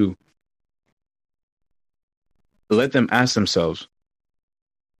time to let them ask themselves,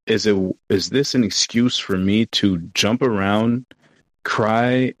 is this an excuse for me to jump around,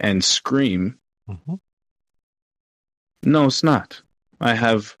 cry, and scream? Mm-hmm. No, it's not. I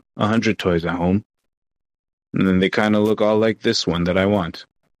have 100 toys at home. And then they kind of look all like this one that I want.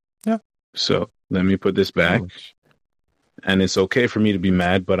 Yeah. So Let me put this back. And it's okay for me to be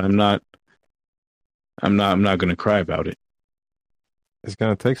mad, but I'm not going to cry about it. It's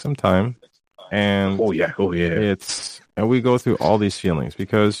going to take some time. And oh yeah. And we go through all these feelings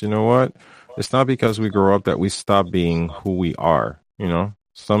because you know what? It's not because we grow up that we stop being who we are. You know,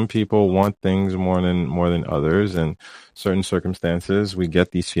 some people want things more than others, and certain circumstances we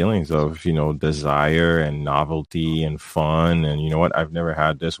get these feelings of, you know, desire and novelty and fun. And you know what? I've never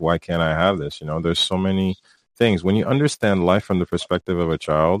had this. Why can't I have this? You know, there's so many things. When you understand life from the perspective of a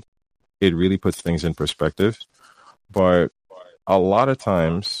child, it really puts things in perspective. But a lot of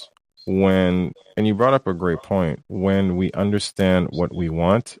times and you brought up a great point, when we understand what we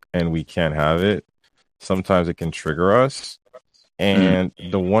want and we can't have it, sometimes it can trigger us. And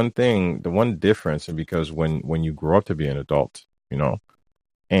the one difference, and because when you grow up to be an adult, you know,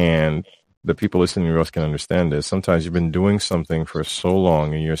 and the people listening to us can understand this, sometimes you've been doing something for so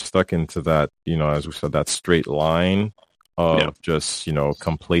long and you're stuck into that, you know, as we said, that straight line of just, you know,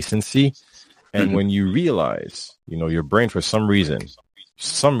 complacency. And when you realize, you know, your brain, for some reason,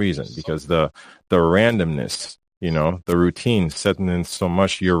 because the randomness, you know, the routine setting in so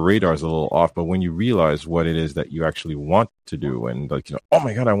much, your radar is a little off. But when you realize what it is that you actually want to do, and like, you know, oh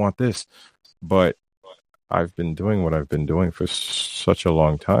my God, I want this, but I've been doing what I've been doing for such a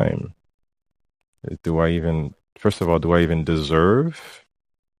long time. First of all, do I even deserve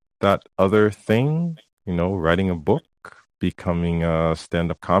that other thing? You know, writing a book, becoming a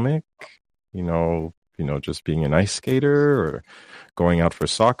stand-up comic, you know, just being an ice skater or going out for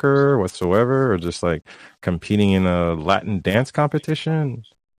soccer whatsoever, or just like competing in a Latin dance competition.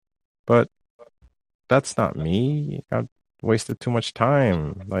 But that's not me. I've wasted too much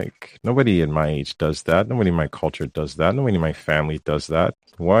time. Like, nobody in my age does that. Nobody in my culture does that. Nobody in my family does that.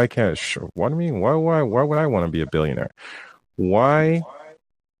 Why can't, what I mean, why would I want to be a billionaire? Why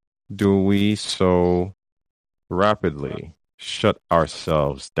do we so rapidly shut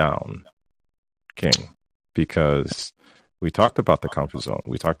ourselves down, King? Because we talked about the comfort zone.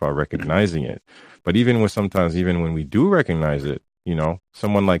 We talked about recognizing it. But even when we do recognize it, you know,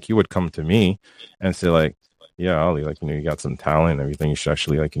 someone like you would come to me and say like, yeah, Ollie, like, you know, you got some talent and everything. You should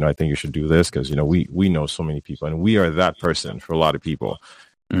actually, like, you know, I think you should do this because, you know, we know so many people and we are that person for a lot of people.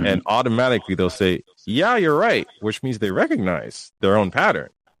 And automatically they'll say, yeah, you're right, which means they recognize their own pattern.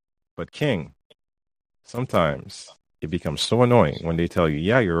 But King, sometimes it becomes so annoying when they tell you,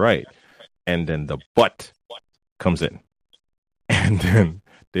 yeah, you're right. And then the but comes in. And then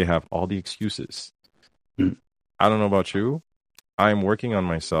they have all the excuses. I don't know about you. I'm working on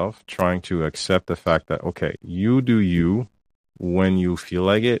myself, trying to accept the fact that, okay, you do you when you feel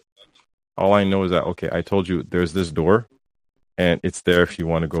like it. All I know is that, okay, I told you there's this door and it's there if you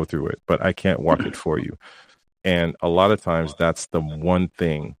want to go through it, but I can't walk it for you. And a lot of times that's the one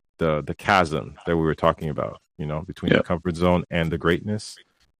thing, the chasm that we were talking about, you know, between the comfort zone and the greatness.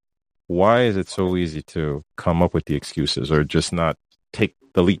 Why is it so easy to come up with the excuses or just not take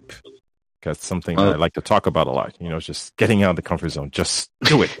the leap? Because something that I like to talk about a lot, you know, just getting out of the comfort zone. Just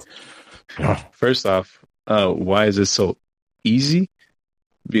do it. First off, why is it so easy?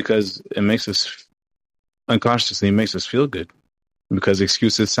 Because it makes us unconsciously, it makes us feel good. Because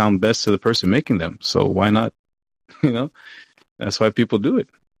excuses sound best to the person making them. So why not? You know, that's why people do it.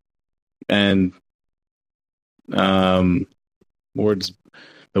 And the words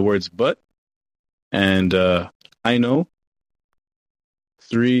but and I know,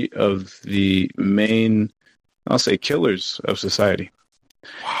 three of the main, I'll say, killers of society.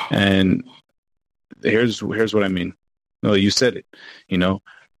 Wow. And here's what I mean. No, you said it. You know,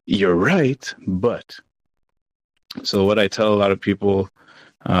 you're right, but. So what I tell a lot of people,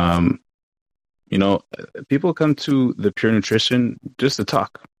 you know, people come to the Pure Nutrition just to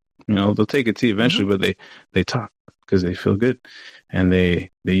talk. You know, they'll take a tea eventually, but they talk because they feel good, and they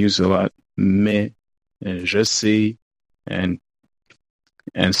use a lot mais, je sais, and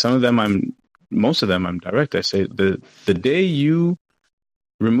most of them I'm direct. I say the day you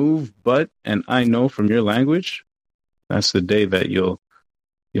remove but and I know from your language, that's the day that you'll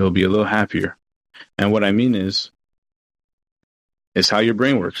be a little happier. And what I mean is how your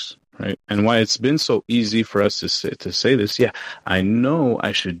brain works, right? And why it's been so easy for us to say this. Yeah, I know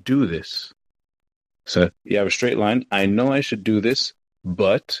I should do this. So you have a straight line. I know I should do this,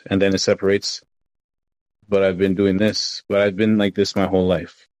 but, and then it separates. But I've been doing this, but I've been like this my whole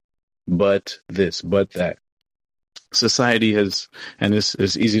life. But this, but that. Society has, and it's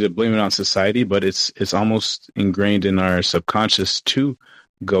easy to blame it on society, but it's almost ingrained in our subconscious to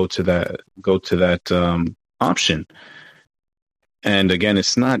go to that option. And again,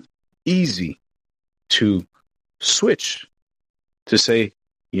 it's not easy to switch to say,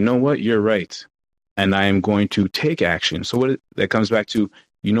 you know what, you're right. and I am going to take action. So that comes back to,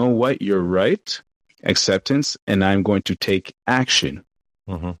 you know what, you're right, acceptance, and I'm going to take action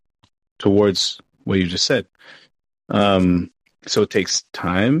towards what you just said. So it takes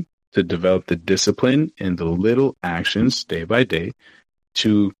time to develop the discipline in the little actions day by day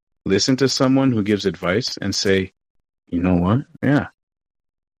to listen to someone who gives advice and say, you know what? Yeah,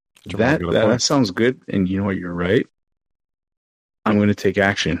 that sounds good. And you know what? You're right. I'm going to take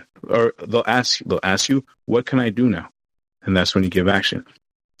action. Or they'll ask you, what can I do now? And that's when you give action.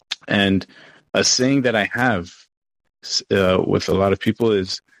 And a saying that I have with a lot of people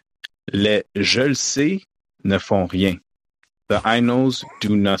is, les je le sais ne font rien. The I knows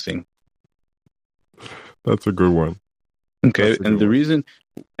do nothing. That's a good one. Okay. And the reason,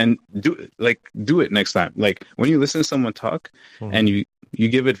 and do it next time. Like when you listen to someone talk and you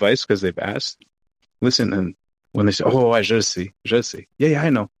give advice because they've asked, listen. And when they say, oh, je le sais.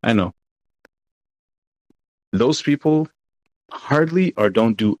 Yeah, I know. Those people hardly or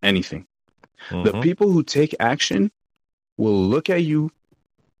don't do anything. The people who take action will look at you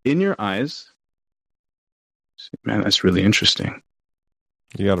in your eyes. Man, that's really interesting.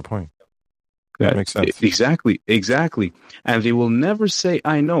 You got a point. That makes sense. Exactly. And they will never say,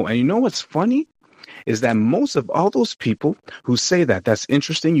 I know. And you know what's funny? Is that most of all those people who say that's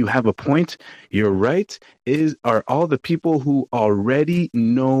interesting, you have a point, you're right, are all the people who already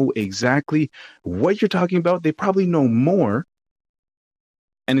know exactly what you're talking about. They probably know more.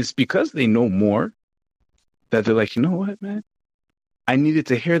 And it's because they know more that they're like, you know what, man? I needed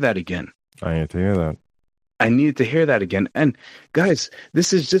to hear that again. I needed to hear that again. And guys,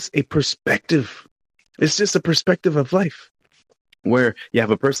 this is just a perspective. It's just a perspective of life where you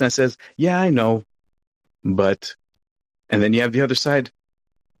have a person that says, yeah, I know, but, and then you have the other side.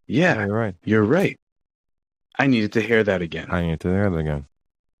 Yeah, you're right. I needed to hear that again.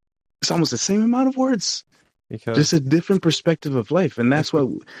 It's almost the same amount of words. Because just a different perspective of life. And that's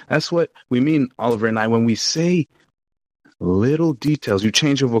what we mean, Oliver and I, when we say little details. You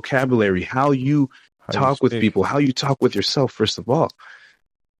change your vocabulary, how you talk with people, how you talk with yourself, first of all.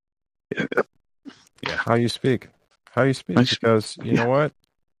 Yeah. How you speak. Because you know what?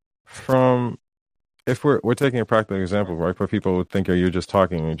 If we're taking a practical example, right? For people who think you're just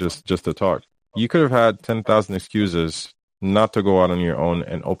talking and just to talk. You could have had 10,000 excuses not to go out on your own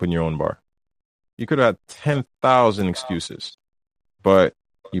and open your own bar. You could have had 10,000 excuses, but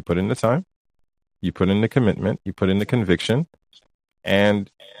you put in the time, you put in the commitment, you put in the conviction,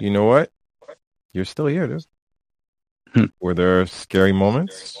 and you know what? You're still here, dude. Were there scary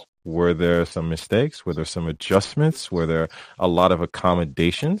moments? Were there some mistakes? Were there some adjustments? Were there a lot of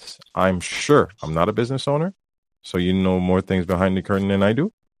accommodations? I'm sure. I'm not a business owner, so you know more things behind the curtain than I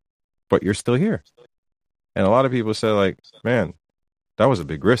do, but you're still here. And a lot of people say, like, man, that was a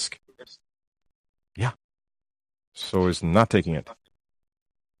big risk. Yeah. So it's not taking it.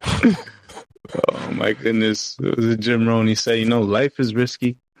 Oh, my goodness. It was a Jim Rohn. He said, life is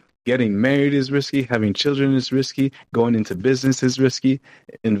risky. Getting married is risky. Having children is risky. Going into business is risky.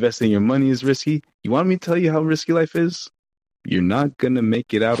 Investing your money is risky. You want me to tell you how risky life is? You're not going to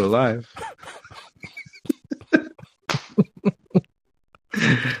make it out alive.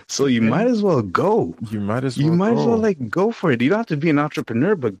 So you might as well go. You might as well go for it. You don't have to be an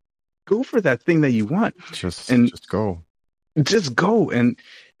entrepreneur, but go for that thing that you want. Just go. Just go. And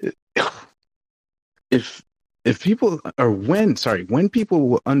when people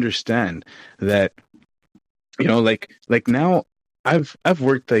will understand that, like now I've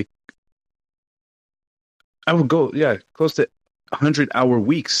worked I would go, close to 100-hour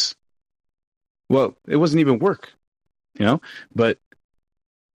weeks. Well, it wasn't even work, and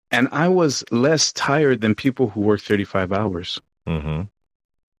I was less tired than people who work 35 hours. Mm-hmm.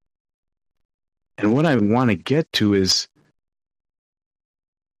 And what I want to get to is,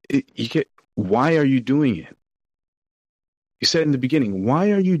 why are you doing it? You said in the beginning,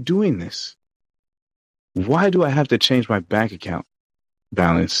 why are you doing this? Why do I have to change my bank account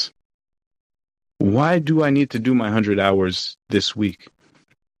balance? Why do I need to do my 100 hours this week?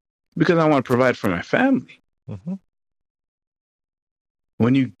 Because I want to provide for my family. Mm-hmm.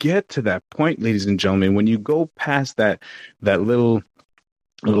 When you get to that point, ladies and gentlemen, when you go past that little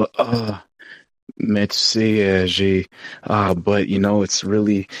mais tu sais, but it's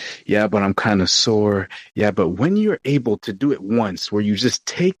really, but I'm kind of sore. Yeah, but when you're able to do it once, where you just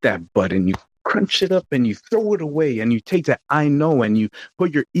take that button, you crunch it up and you throw it away and you take that I know and you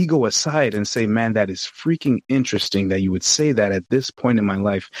put your ego aside and say, man, that is freaking interesting that you would say that at this point in my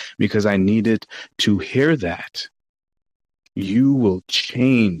life because I needed to hear that. You will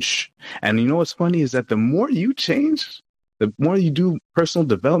change. And you know what's funny is that the more you change, The more you do personal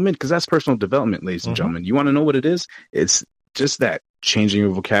development, because that's personal development, ladies and gentlemen. You want to know what it is? It's just that changing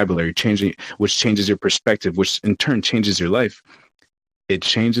your vocabulary, which changes your perspective, which in turn changes your life. It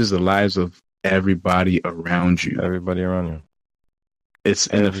changes the lives of everybody around you. Everybody around you. It's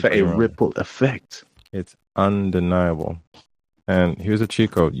a ripple effect. It's undeniable. And here's a cheat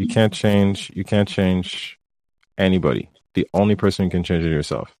code. You can't change anybody. The only person who can change it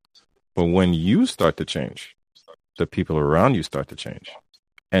yourself. But when you start to change, the people around you start to change.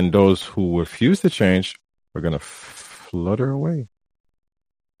 And those who refuse to change are going to flutter away.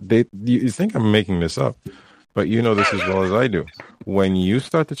 You think I'm making this up, but you know this as well as I do. When you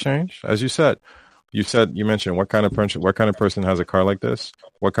start to change, as you mentioned what kind of person has a car like this?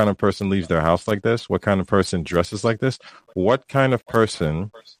 What kind of person leaves their house like this? What kind of person dresses like this? What kind of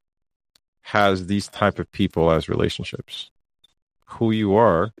person has these type of people as relationships? Who you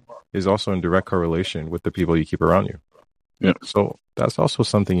are is also in direct correlation with the people you keep around you. Yeah. So that's also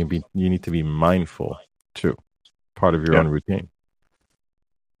something you need to be mindful too, part of your own routine.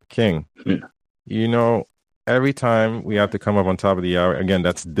 King, you know, every time we have to come up on top of the hour, again,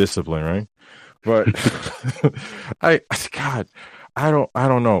 that's discipline, right? But I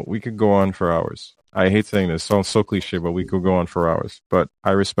don't know. We could go on for hours. I hate saying this, sounds so cliche, but we could go on for hours. But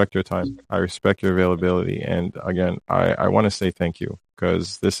I respect your time. I respect your availability. And again, I want to say thank you,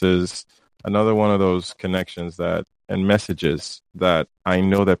 because this is another one of those connections and messages that I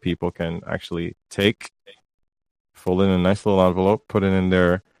know that people can actually take, fold in a nice little envelope, put it in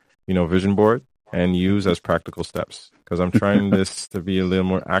their, vision board, and use as practical steps. Because I'm trying this to be a little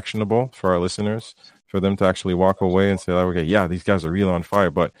more actionable for our listeners, for them to actually walk away and say, okay, yeah, these guys are real on fire,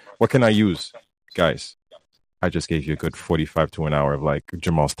 but what can I use? Guys, I just gave you a good 45 to an hour of like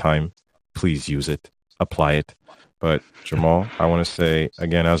Jamal's time. Please use it, apply it. But Jamal, I want to say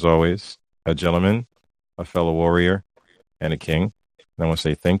again, as always, a gentleman, a fellow warrior, and a king. And I want to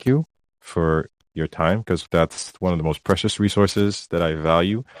say thank you for your time, because that's one of the most precious resources that I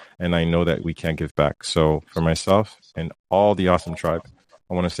value, and I know that we can't give back. So for myself and all the awesome tribe,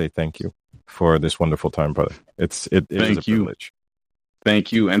 I want to say thank you for this wonderful time, brother. It is a privilege.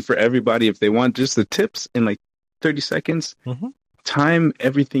 Thank you. And for everybody, if they want just the tips in like 30 seconds, time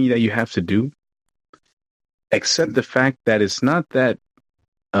everything that you have to do, accept the fact that it's not that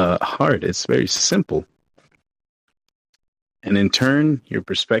hard. It's very simple. And in turn, your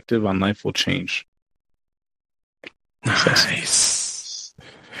perspective on life will change. Nice.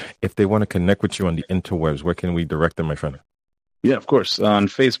 If they want to connect with you on the interwebs, where can we direct them, my friend? Yeah, of course. On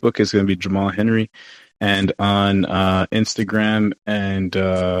Facebook, it's going to be Jamal Henry. And on Instagram,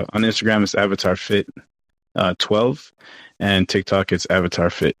 it's Avatar Fit 12. And TikTok, it's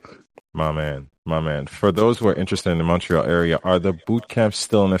Avatar Fit. My man. For those who are interested in the Montreal area, are the boot camps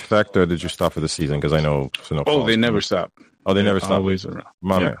still in effect, or did you stop for the season? Because I know. They never stop. Oh, they never stop. Always around.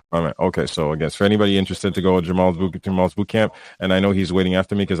 My man. Okay, so I guess for anybody interested to go to Jamal's boot camp, and I know he's waiting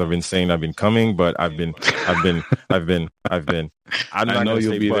after me because I've been saying I've been coming, but I've been. I know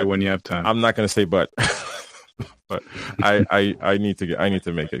you'll be there when you have time. I'm not going to say but. But I need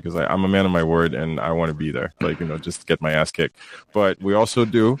to make it, because I'm a man of my word, and I want to be there, just get my ass kicked. But we also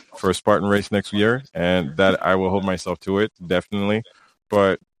do for a Spartan race next year, and that I will hold myself to it, definitely.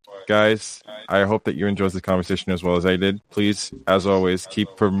 But guys, I hope that you enjoyed this conversation as well as I did. Please, as always, keep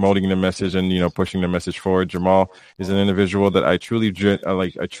promoting the message and pushing the message forward. Jamal is an individual that I truly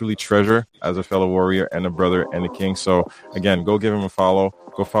treasure as a fellow warrior and a brother and a king. So again, go give him a follow.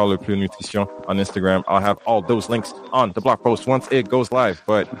 Go follow Pure Nutrition on Instagram. I'll have all those links on the blog post once it goes live.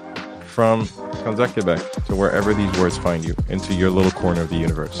 But from Quebec to wherever these words find you, into your little corner of the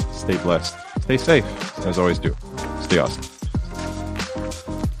universe, stay blessed, stay safe, and as always do, stay awesome.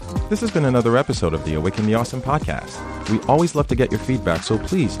 This has been another episode of the Awaken the Awesome podcast. We always love to get your feedback, so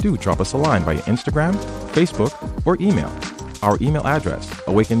please do drop us a line via Instagram, Facebook, or email. Our email address,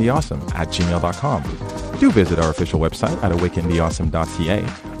 awakentheawesome@gmail.com. Do visit our official website at awakentheawesome.ca,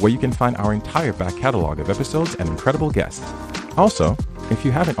 where you can find our entire back catalog of episodes and incredible guests. Also, if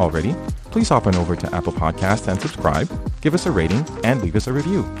you haven't already, please hop on over to Apple Podcasts and subscribe, give us a rating, and leave us a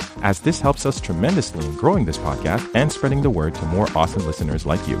review, as this helps us tremendously in growing this podcast and spreading the word to more awesome listeners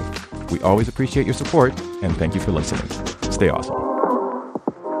like you. We always appreciate your support, and thank you for listening. Stay awesome.